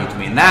additional value to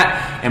me. And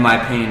that, in my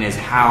opinion, is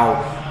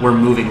how we're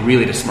moving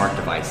really to smart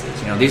devices.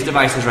 These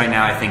devices right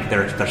now, I think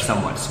they're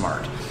somewhat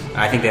smart.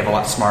 I think they have a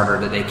lot smarter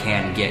that they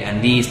can get.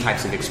 And these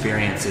types of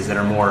experiences that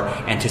are more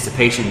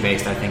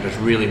anticipation-based, I think, is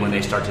really when they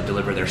start to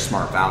deliver their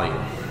smart value.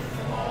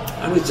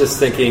 I was just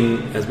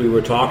thinking, as we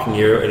were talking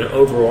here, and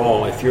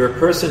overall, if you're a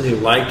person who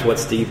liked what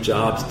Steve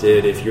Jobs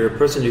did, if you're a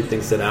person who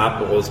thinks that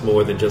Apple is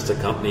more than just a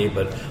company,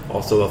 but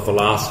also a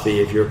philosophy,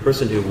 if you're a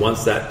person who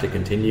wants that to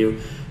continue,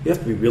 you have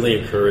to be really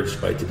encouraged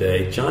by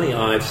today. Johnny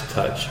Ive's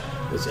touch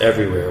was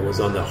everywhere. It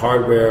was on the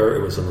hardware,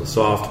 it was on the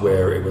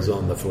software, it was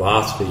on the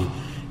philosophy.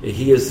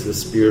 He is the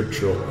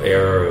spiritual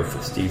heir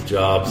of Steve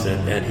Jobs,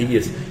 and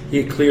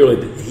he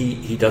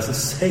clearly doesn't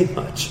say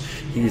much.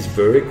 He's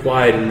very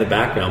quiet in the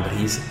background, but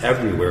he's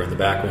everywhere in the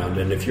background.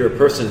 And if you're a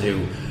person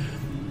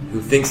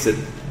who thinks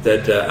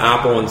that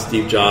Apple and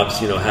Steve Jobs,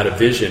 had a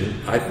vision,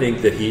 I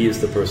think that he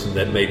is the person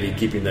that may be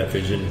keeping that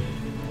vision,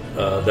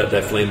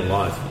 that flame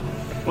alive.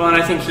 Well, and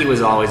I think he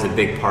was always a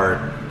big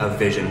part of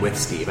vision with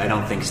Steve. I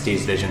don't think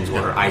Steve's visions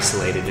were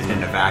isolated and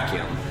in a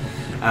vacuum.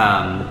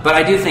 But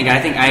I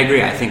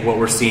agree. I think what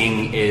we're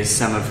seeing is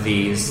some of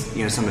these,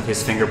 some of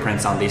his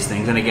fingerprints on these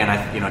things. And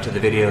again, to the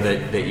video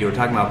that you were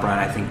talking about, Brian,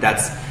 I think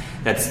that's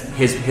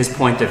his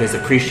point of his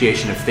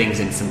appreciation of things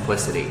in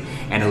simplicity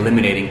and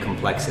eliminating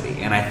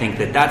complexity. And I think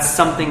that's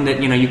something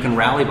that you can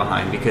rally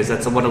behind, because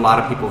that's what a lot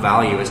of people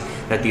value, is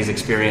that these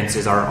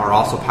experiences are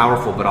also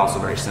powerful but also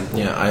very simple.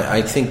 Yeah,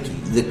 I think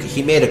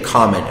he made a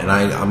comment, and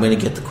I'm going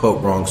to get the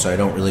quote wrong, so I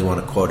don't really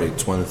want to quote it.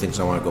 It's one of the things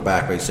I want to go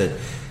back. But he said,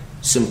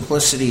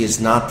 "Simplicity is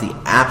not the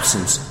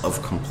absence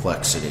of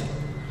complexity,"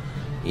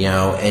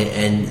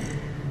 and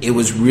it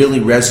was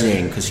really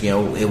resonating, because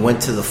it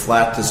went to the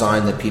flat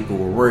design that people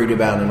were worried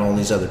about and all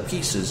these other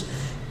pieces,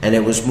 and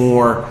it was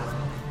more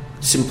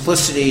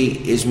simplicity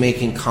is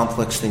making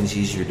complex things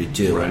easier to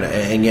do. Right.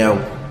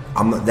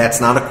 And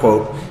that's not a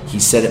quote. He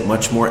said it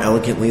much more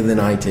elegantly than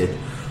I did,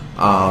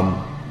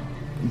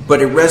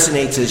 but it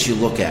resonates as you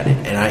look at it.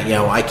 And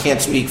I can't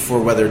speak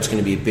for whether it's going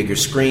to be a bigger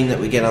screen that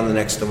we get on the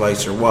next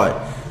device or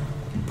what.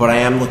 But I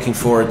am looking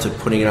forward to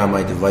putting it on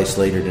my device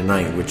later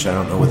tonight, which I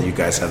don't know whether you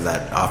guys have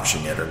that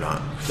option yet or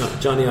not. No,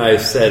 Johnny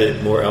Ive said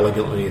it more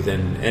elegantly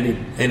than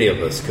any of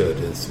us could,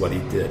 is what he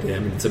did. I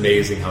mean, it's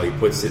amazing how he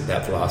puts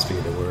that philosophy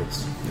into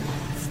words.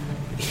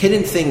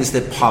 Hidden things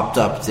that popped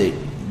up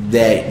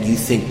that you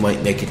think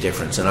might make a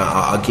difference. And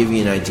I'll give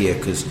you an idea,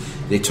 because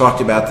they talked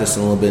about this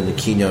a little bit in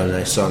the keynote, and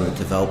I saw in the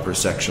developer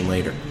section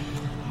later.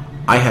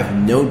 I have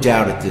no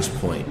doubt at this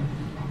point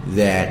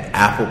that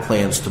Apple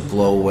plans to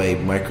blow away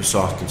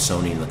Microsoft and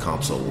Sony in the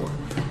console war.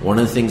 One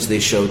of the things they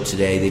showed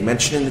today, they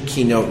mentioned in the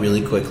keynote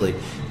really quickly,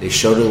 they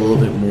showed it a little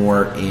bit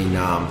more in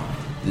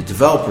the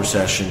developer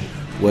session,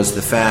 was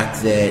the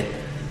fact that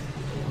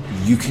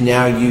you can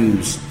now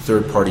use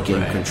third-party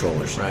game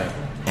controllers. Right.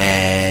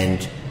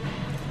 And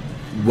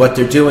what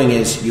they're doing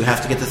is you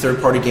have to get the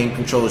third-party game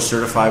controller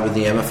certified with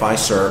the MFI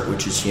cert,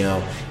 which is,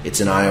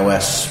 it's an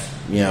iOS,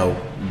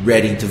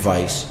 ready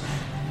device.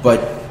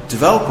 But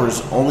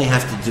developers only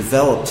have to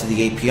develop to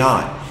the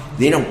API.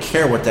 They don't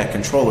care what that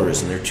controller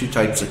is, and there are two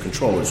types of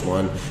controllers.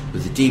 One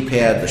with the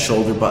D-pad, the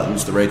shoulder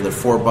buttons, the regular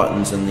 4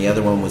 buttons, and the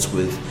other one was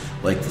with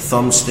the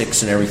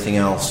thumbsticks and everything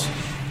else.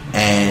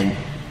 And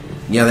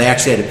they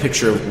actually had a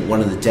picture of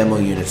one of the demo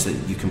units that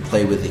you can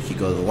play with if you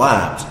go to the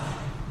labs.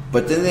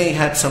 But then they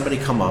had somebody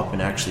come up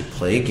and actually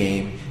play a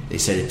game. They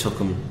said it took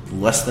them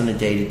less than a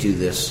day to do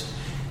this,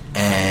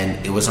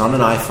 and it was on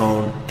an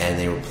iPhone, and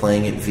they were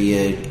playing it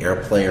via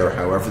AirPlay or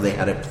however they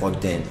had it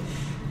plugged in,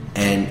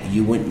 and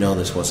you wouldn't know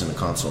this wasn't a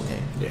console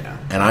game. Yeah.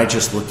 And I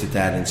just looked at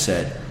that and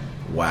said,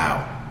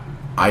 wow,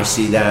 I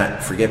see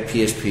that. Forget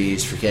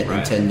PSPs, forget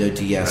Nintendo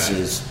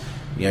DSs.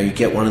 You know, you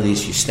get one of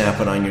these, you snap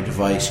it on your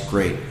device,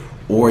 great.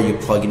 Or you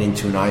plug it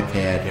into an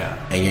iPad,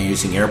 and you're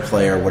using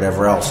AirPlay or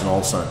whatever else, and all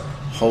of a sudden,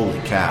 holy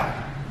cow.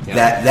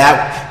 Yeah.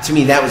 That to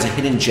me, that was a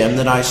hidden gem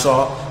that I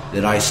saw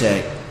that I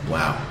say,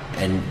 wow.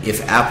 And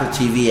if Apple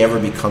TV ever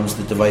becomes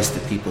the device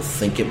that people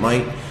think it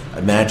might,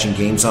 imagine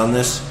games on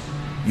this,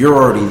 you're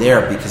already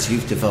there because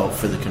you've developed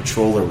for the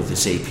controller with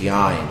this API.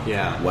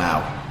 And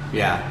wow.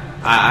 Yeah.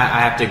 I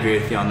have to agree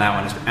with you on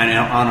that one. And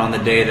on the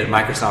day that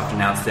Microsoft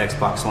announced the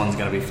Xbox One is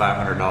going to be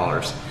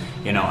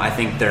 $500, you know, I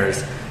think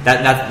there's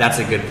that's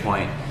a good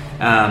point.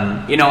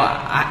 You know,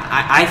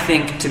 I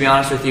think, to be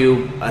honest with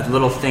you, a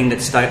little thing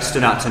that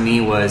stood out to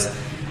me was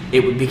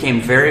it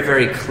became very,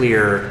 very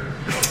clear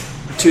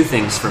two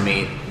things for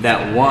me.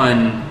 That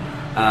one,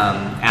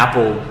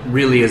 Apple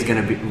really is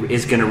going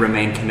to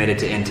remain committed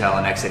to Intel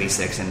and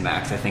x86 and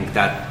Macs. I think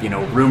that, you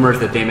know, rumors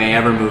that they may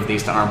ever move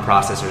these to ARM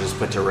processors is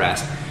put to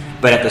rest.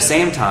 But at the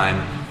same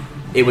time,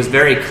 it was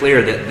very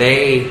clear that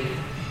they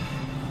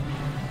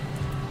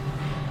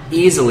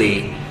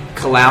easily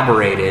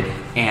collaborated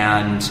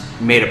and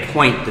made a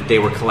point that they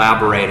were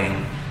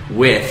collaborating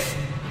with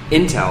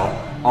Intel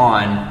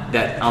on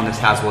this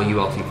Haswell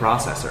ULT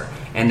processor,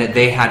 and that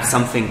they had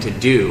something to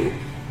do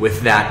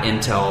with that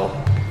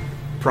Intel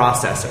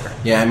processor.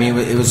 Yeah, I mean,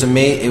 it was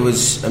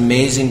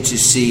amazing to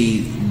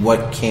see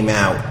what came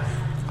out.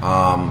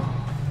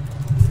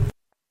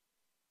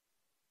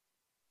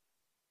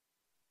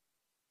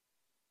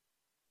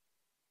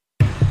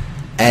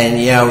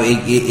 And, you know,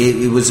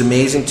 it was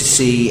amazing to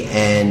see,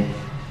 and,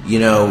 you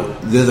know,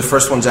 they're the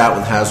first ones out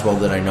with Haswell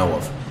that I know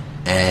of.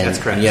 And, that's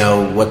correct. You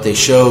know, what they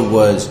showed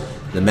was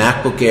the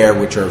MacBook Air,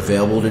 which are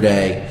available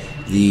today,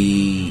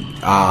 the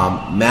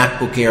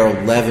MacBook Air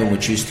 11,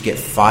 which used to get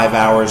 5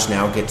 hours,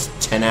 now gets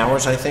 10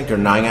 hours, I think, or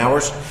 9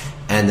 hours.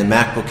 And the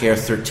MacBook Air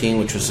 13,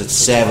 which was at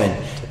 7,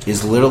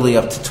 is literally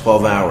up to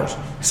 12 hours.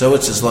 So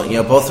it's as long, you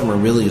know, both of them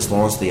are really as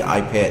long as the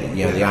iPad,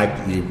 you know,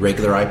 the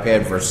regular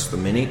iPad versus the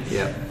Mini.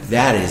 Yeah.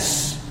 That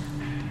is,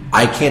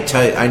 I can't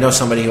tell you. I know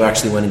somebody who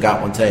actually went and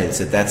got one today and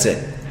said, that's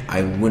it.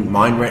 I wouldn't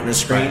mind renting a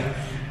screen. Right.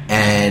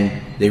 And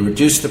they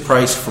reduced the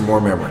price for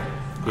more memory.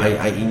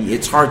 Yeah.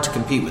 It's hard to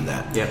compete with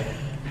that. Yeah.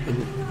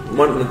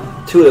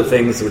 Two of the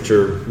things which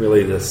are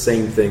really the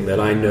same thing that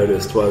I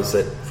noticed was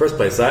that, first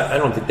place, I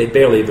don't think they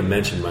barely even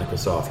mentioned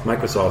Microsoft.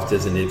 Microsoft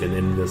isn't even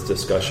in this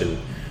discussion.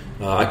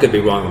 I could be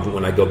wrong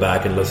when I go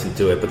back and listen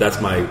to it, but that's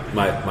my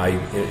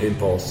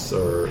impulse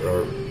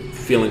or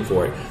feeling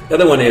for it. The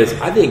other one is,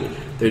 I think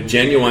they're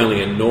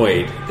genuinely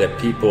annoyed that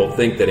people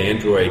think that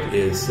Android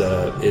is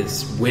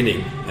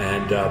winning,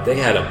 and they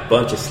had a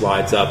bunch of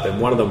slides up, and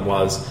one of them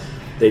was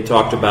they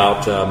talked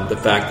about the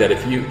fact that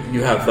if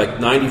you have like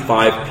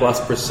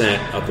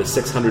 95+% of the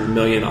 600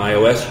 million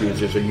iOS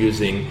users are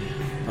using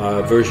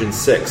version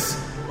 6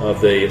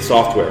 of the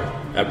software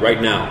right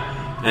now.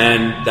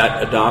 And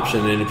that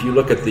adoption, and if you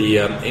look at the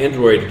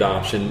Android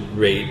adoption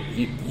rate,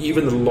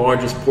 even the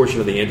largest portion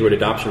of the Android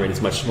adoption rate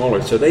is much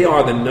smaller. So they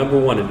are the number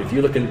one, and if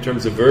you look in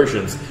terms of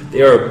versions,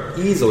 they are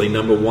easily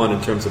number one in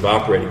terms of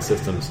operating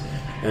systems.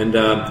 And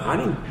I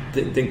don't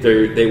think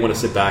they want to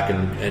sit back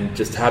and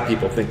just have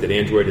people think that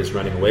Android is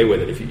running away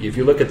with it. If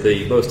you look at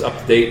the most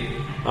up-to-date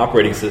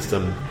operating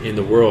system in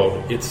the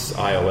world, it's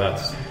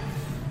iOS.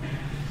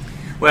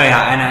 Well,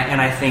 yeah,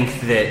 and I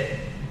think that,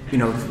 you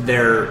know,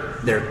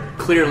 they're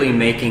clearly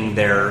making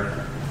their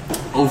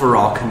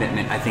overall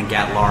commitment, I think,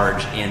 at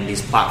large in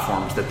these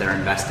platforms that they're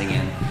investing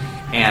in.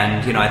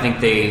 And, you know, I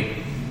think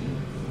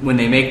when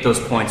they make those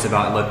points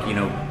about, look, you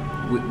know,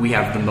 we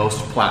have the most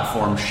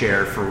platform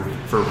share for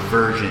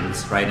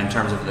versions, right, in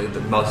terms of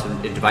the most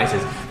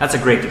devices, that's a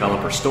great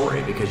developer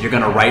story, because you're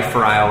going to write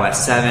for iOS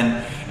 7,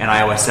 and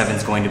iOS 7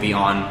 is going to be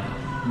on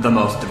the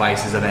most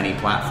devices of any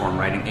platform,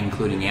 right,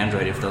 including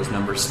Android, if those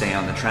numbers stay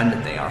on the trend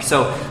that they are.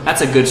 So that's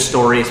a good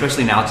story,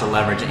 especially now to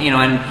leverage. You know,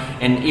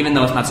 and even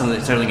though it's not something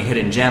that's necessarily a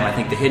hidden gem, I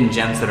think the hidden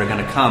gems that are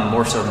going to come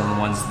more so than the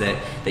ones that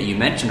you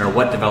mentioned are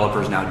what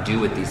developers now do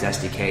with these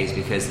SDKs,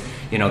 because,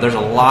 you know, there's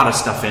a lot of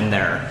stuff in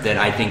there that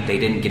I think they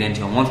didn't get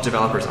into. And once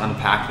developers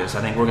unpack this,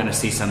 I think we're going to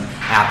see some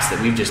apps that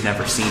we've just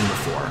never seen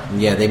before.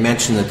 Yeah, they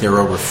mentioned that there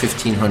are over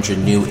 1,500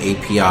 new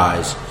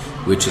APIs,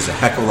 which is a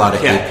heck of a lot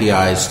of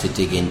APIs to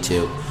dig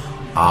into.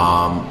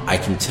 I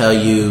can tell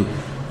you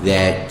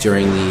that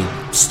during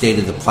the state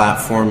of the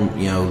platform,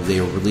 you know, they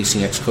were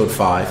releasing Xcode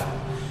 5,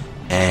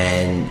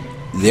 and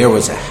there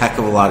was a heck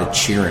of a lot of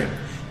cheering.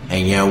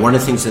 And, you know, one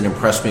of the things that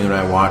impressed me when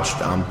I watched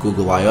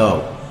Google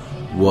I.O.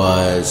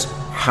 was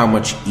how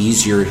much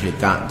easier it had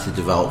gotten to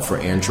develop for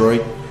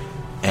Android.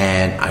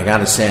 And I got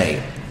to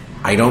say,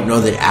 I don't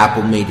know that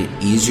Apple made it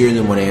easier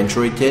than what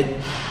Android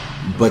did,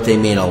 but they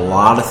made a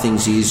lot of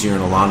things easier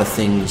and a lot of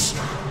things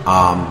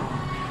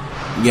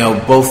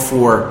both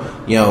for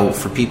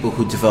people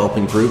who develop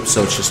in groups,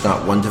 so it's just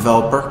not one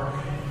developer,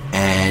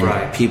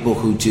 and people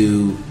who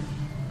do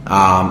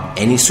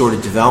any sort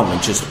of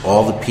development, just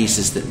all the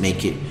pieces that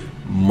make it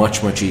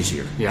much, much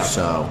easier. Yeah.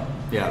 So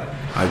yeah,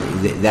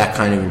 that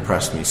kind of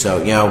impressed me. So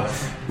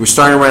we're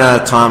starting to run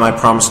out of time. I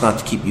promise not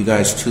to keep you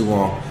guys too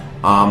long.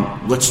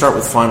 Let's start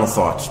with final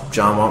thoughts.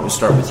 John, why don't we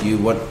start with you?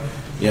 What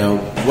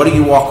do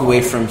you walk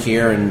away from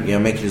here, and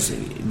make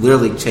it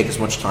literally take as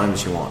much time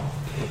as you want?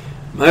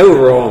 My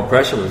overall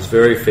impression was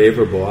very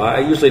favorable. I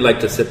usually like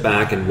to sit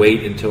back and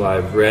wait until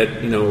I've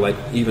read, like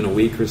even a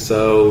week or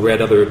so,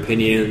 read other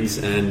opinions,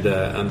 and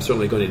I'm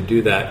certainly going to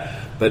do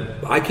that. But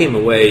I came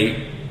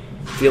away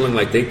feeling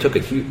like they took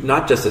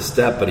not just a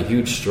step, but a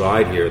huge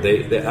stride here.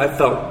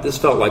 This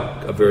felt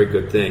like a very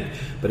good thing.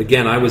 But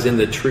again, I was in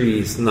the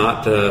trees,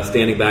 not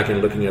standing back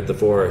and looking at the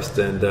forest,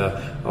 and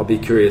I'll be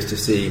curious to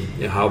see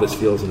how this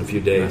feels in a few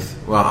days.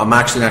 Well, I'm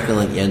actually not going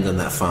to let you end on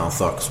that final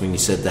thought, because when you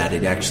said that,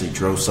 it actually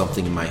drove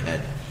something in my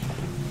head.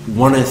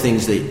 One of the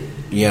things that,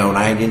 and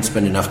I didn't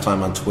spend enough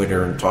time on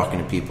Twitter and talking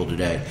to people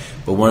today,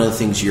 but one of the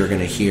things you're going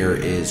to hear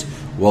is,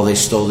 well, they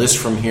stole this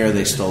from here,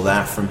 they stole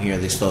that from here,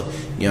 they stole,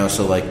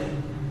 so like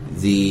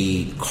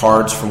the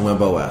cards from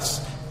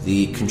WebOS,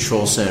 the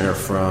control center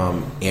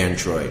from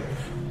Android,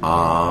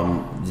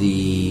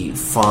 the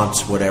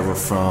fonts, whatever,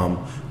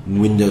 from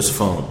Windows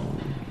Phone.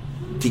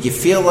 Did you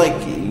feel like,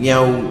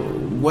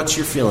 what's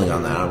your feeling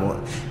on that?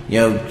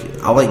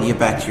 I'll let you get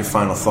back to your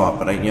final thought,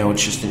 but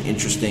it's just an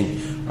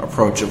interesting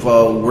approach of,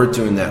 we're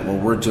doing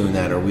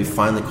that, or we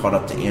finally caught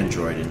up to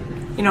Android.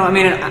 And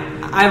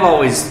I've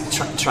always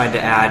tried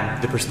to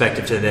add the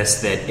perspective to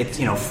this that it's,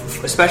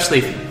 especially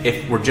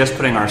if we're just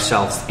putting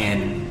ourselves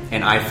in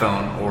an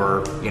iPhone or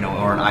an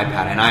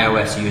iPad, an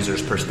iOS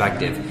user's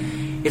perspective,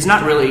 it's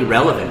not really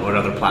relevant what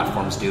other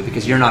platforms do,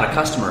 because you're not a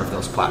customer of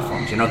those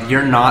platforms.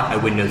 You're not a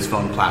Windows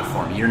Phone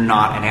platform. You're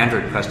not an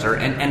Android customer.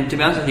 And to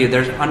be honest with you,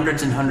 there's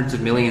hundreds and hundreds of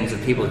millions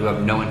of people who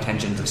have no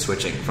intentions of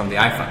switching from the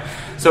iPhone.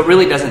 So it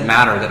really doesn't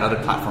matter that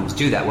other platforms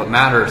do that. What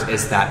matters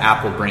is that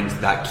Apple brings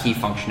that key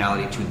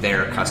functionality to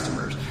their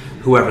customers,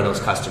 whoever those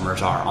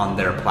customers are on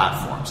their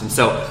platforms. And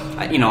so,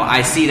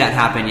 I see that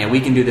happen. Yeah, we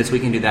can do this, we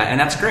can do that, and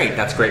that's great.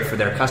 That's great for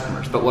their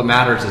customers. But what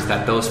matters is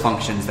that those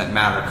functions that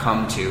matter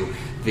come to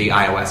the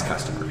iOS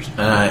customers.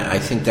 And I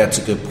think that's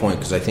a good point,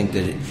 because I think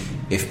that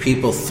if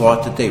people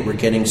thought that they were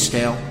getting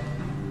stale,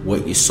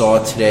 what you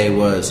saw today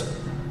was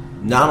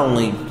not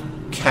only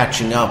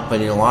catching up,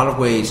 but in a lot of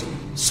ways,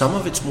 some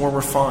of it's more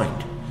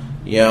refined.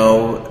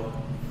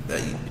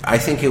 I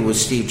think it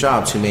was Steve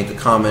Jobs who made the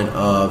comment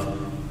of,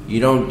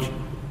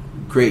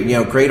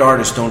 great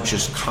artists don't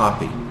just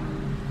copy.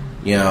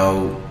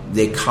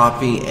 They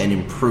copy and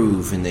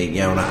improve, and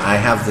and I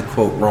have the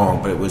quote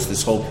wrong, but it was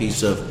this whole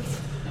piece of,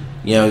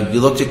 you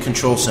looked at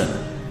Control Center.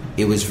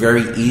 It was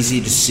very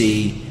easy to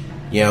see,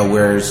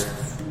 whereas,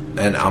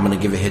 and I'm going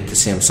to give a hit to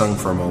Samsung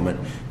for a moment.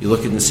 You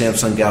look at the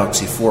Samsung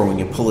Galaxy 4, when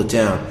you pull it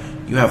down,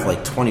 you have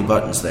like 20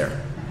 buttons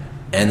there.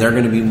 And there are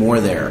going to be more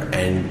there,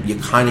 and you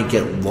kind of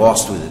get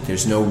lost with it.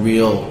 There's no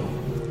real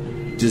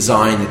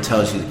design that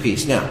tells you the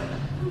piece. Now,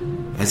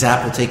 has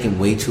Apple taken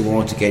way too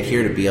long to get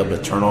here to be able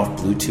to turn off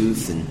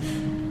Bluetooth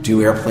and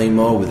do airplane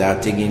mode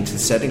without digging into the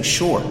settings?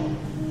 Sure.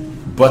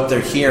 But they're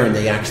here, and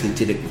they actually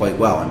did it quite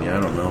well. I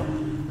don't know.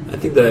 I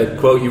think the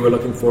quote you were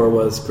looking for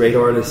was, "Great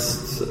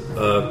artists,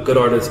 good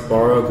artists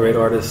borrow, great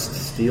artists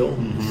steal."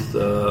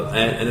 Mm-hmm.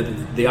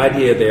 And the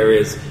idea there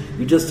is,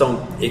 you just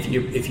don't. If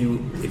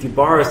you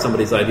borrow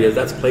somebody's ideas,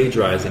 that's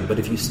plagiarizing. But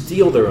if you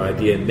steal their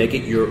idea and make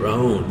it your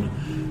own,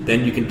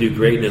 then you can do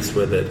greatness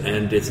with it,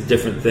 and it's a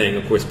different thing.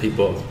 Of course,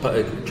 people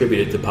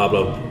attribute it to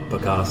Pablo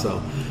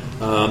Picasso.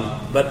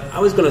 But I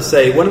was going to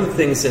say, one of the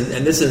things,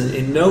 and this is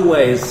in no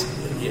ways.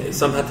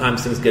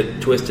 Sometimes things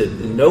get twisted.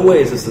 In no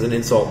ways this is an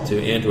insult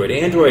to Android.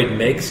 Android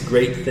makes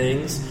great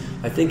things.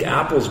 I think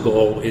Apple's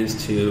goal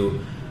is to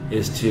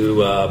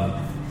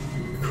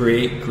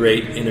create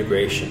great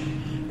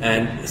integration.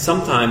 And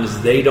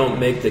sometimes they don't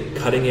make the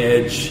cutting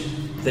edge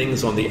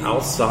things on the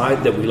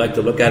outside that we like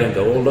to look at and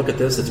go, oh, look at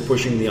this, it's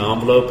pushing the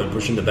envelope and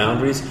pushing the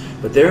boundaries.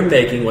 But they're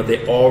making what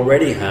they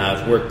already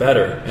have work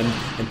better.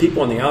 And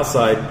people on the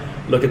outside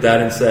look at that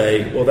and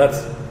say, well,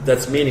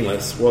 that's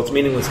meaningless. Well, it's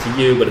meaningless to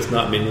you, but it's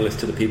not meaningless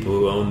to the people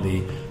who own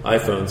the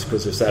iPhones,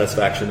 because their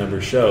satisfaction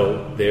numbers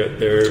show they're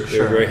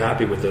very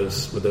happy with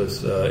those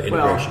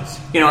integrations.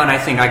 Well, and I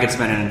think I could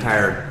spend an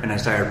entire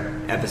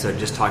episode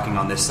just talking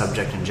on this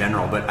subject in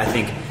general. But I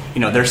think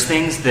there's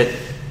things that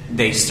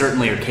they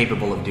certainly are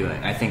capable of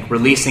doing. I think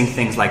releasing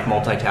things like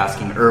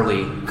multitasking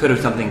early could have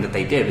something that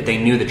they did, but they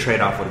knew the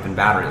trade-off would have been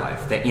battery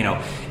life. That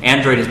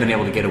Android has been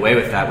able to get away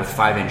with that with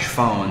 5-inch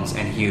phones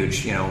and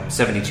huge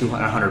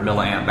 7,200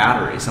 milliamp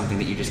batteries, something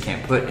that you just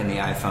can't put in the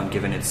iPhone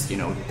given its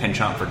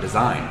penchant for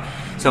design.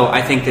 So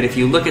I think that if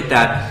you look at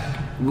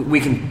that, we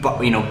can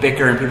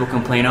bicker and people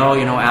complain,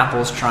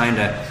 Apple's trying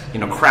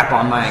to crap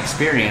on my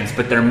experience,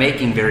 but they're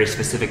making very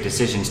specific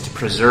decisions to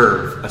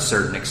preserve a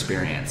certain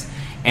experience.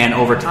 And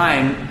over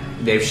time,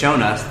 they've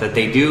shown us that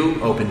they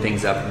do open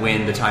things up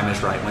when the time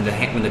is right, when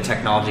the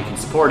technology can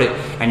support it,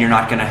 and you're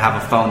not going to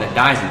have a phone that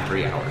dies in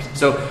 3 hours.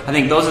 So I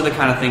think those are the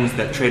kind of things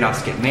that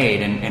trade-offs get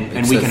made,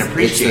 and we can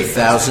appreciate. It's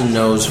the 1,000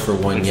 no's for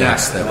one exactly.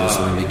 yes that was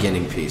the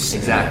beginning piece.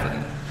 Exactly.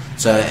 Yeah.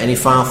 So any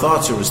final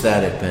thoughts, or was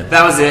that it, Ben?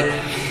 That was it.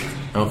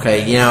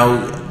 Okay,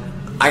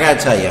 I got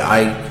to tell you,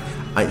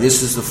 I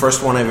this is the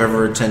first one I've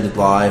ever attended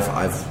live.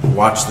 I've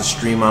watched the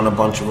stream on a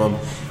bunch of them.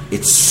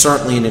 It's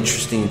certainly an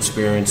interesting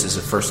experience as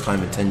a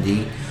first-time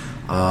attendee.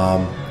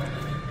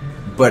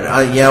 But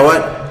you know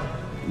what?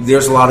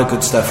 There's a lot of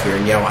good stuff here.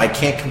 And I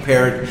can't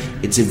compare it.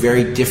 It's a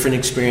very different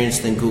experience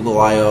than Google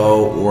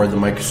I/O or the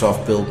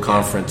Microsoft Build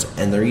Conference,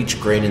 and they're each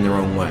great in their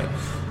own way.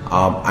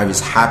 I was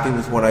happy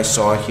with what I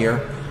saw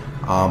here.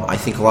 I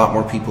think a lot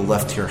more people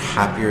left here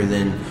happier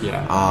than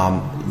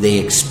they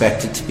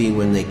expected to be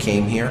when they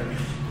came here.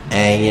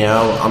 And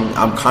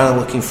I'm kind of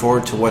looking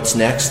forward to what's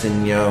next,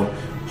 and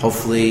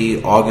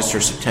hopefully August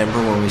or September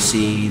when we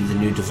see the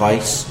new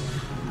device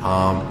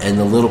and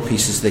the little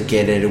pieces that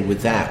get added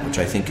with that, which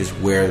I think is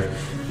where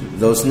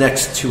those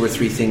next 2 or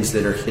 3 things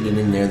that are hidden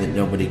in there that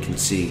nobody can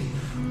see,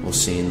 we'll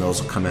see, and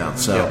those will come out.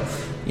 So,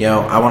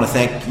 I want to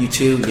thank you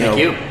two. Thank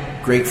you.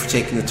 Great for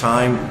taking the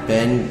time,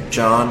 Ben,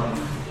 John.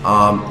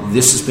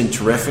 This has been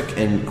terrific,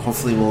 and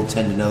hopefully we'll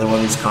attend another one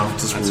of these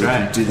conferences where we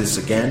can do this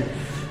again.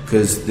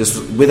 Because this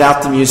was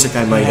without the music,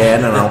 I might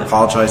add, and I'll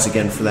apologize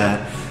again for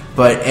that.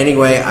 But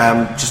anyway,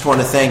 I just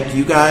want to thank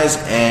you guys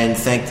and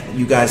thank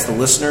you guys, the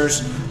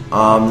listeners.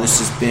 This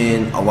has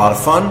been a lot of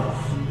fun,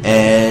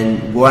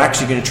 and we're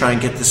actually going to try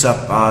and get this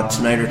up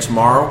tonight or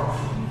tomorrow.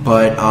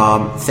 But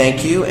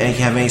thank you, and if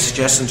you have any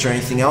suggestions or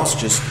anything else,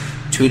 just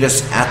tweet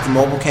us at the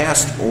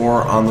Mobilecast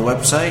or on the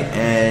website,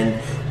 and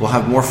we'll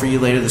have more for you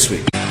later this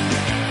week.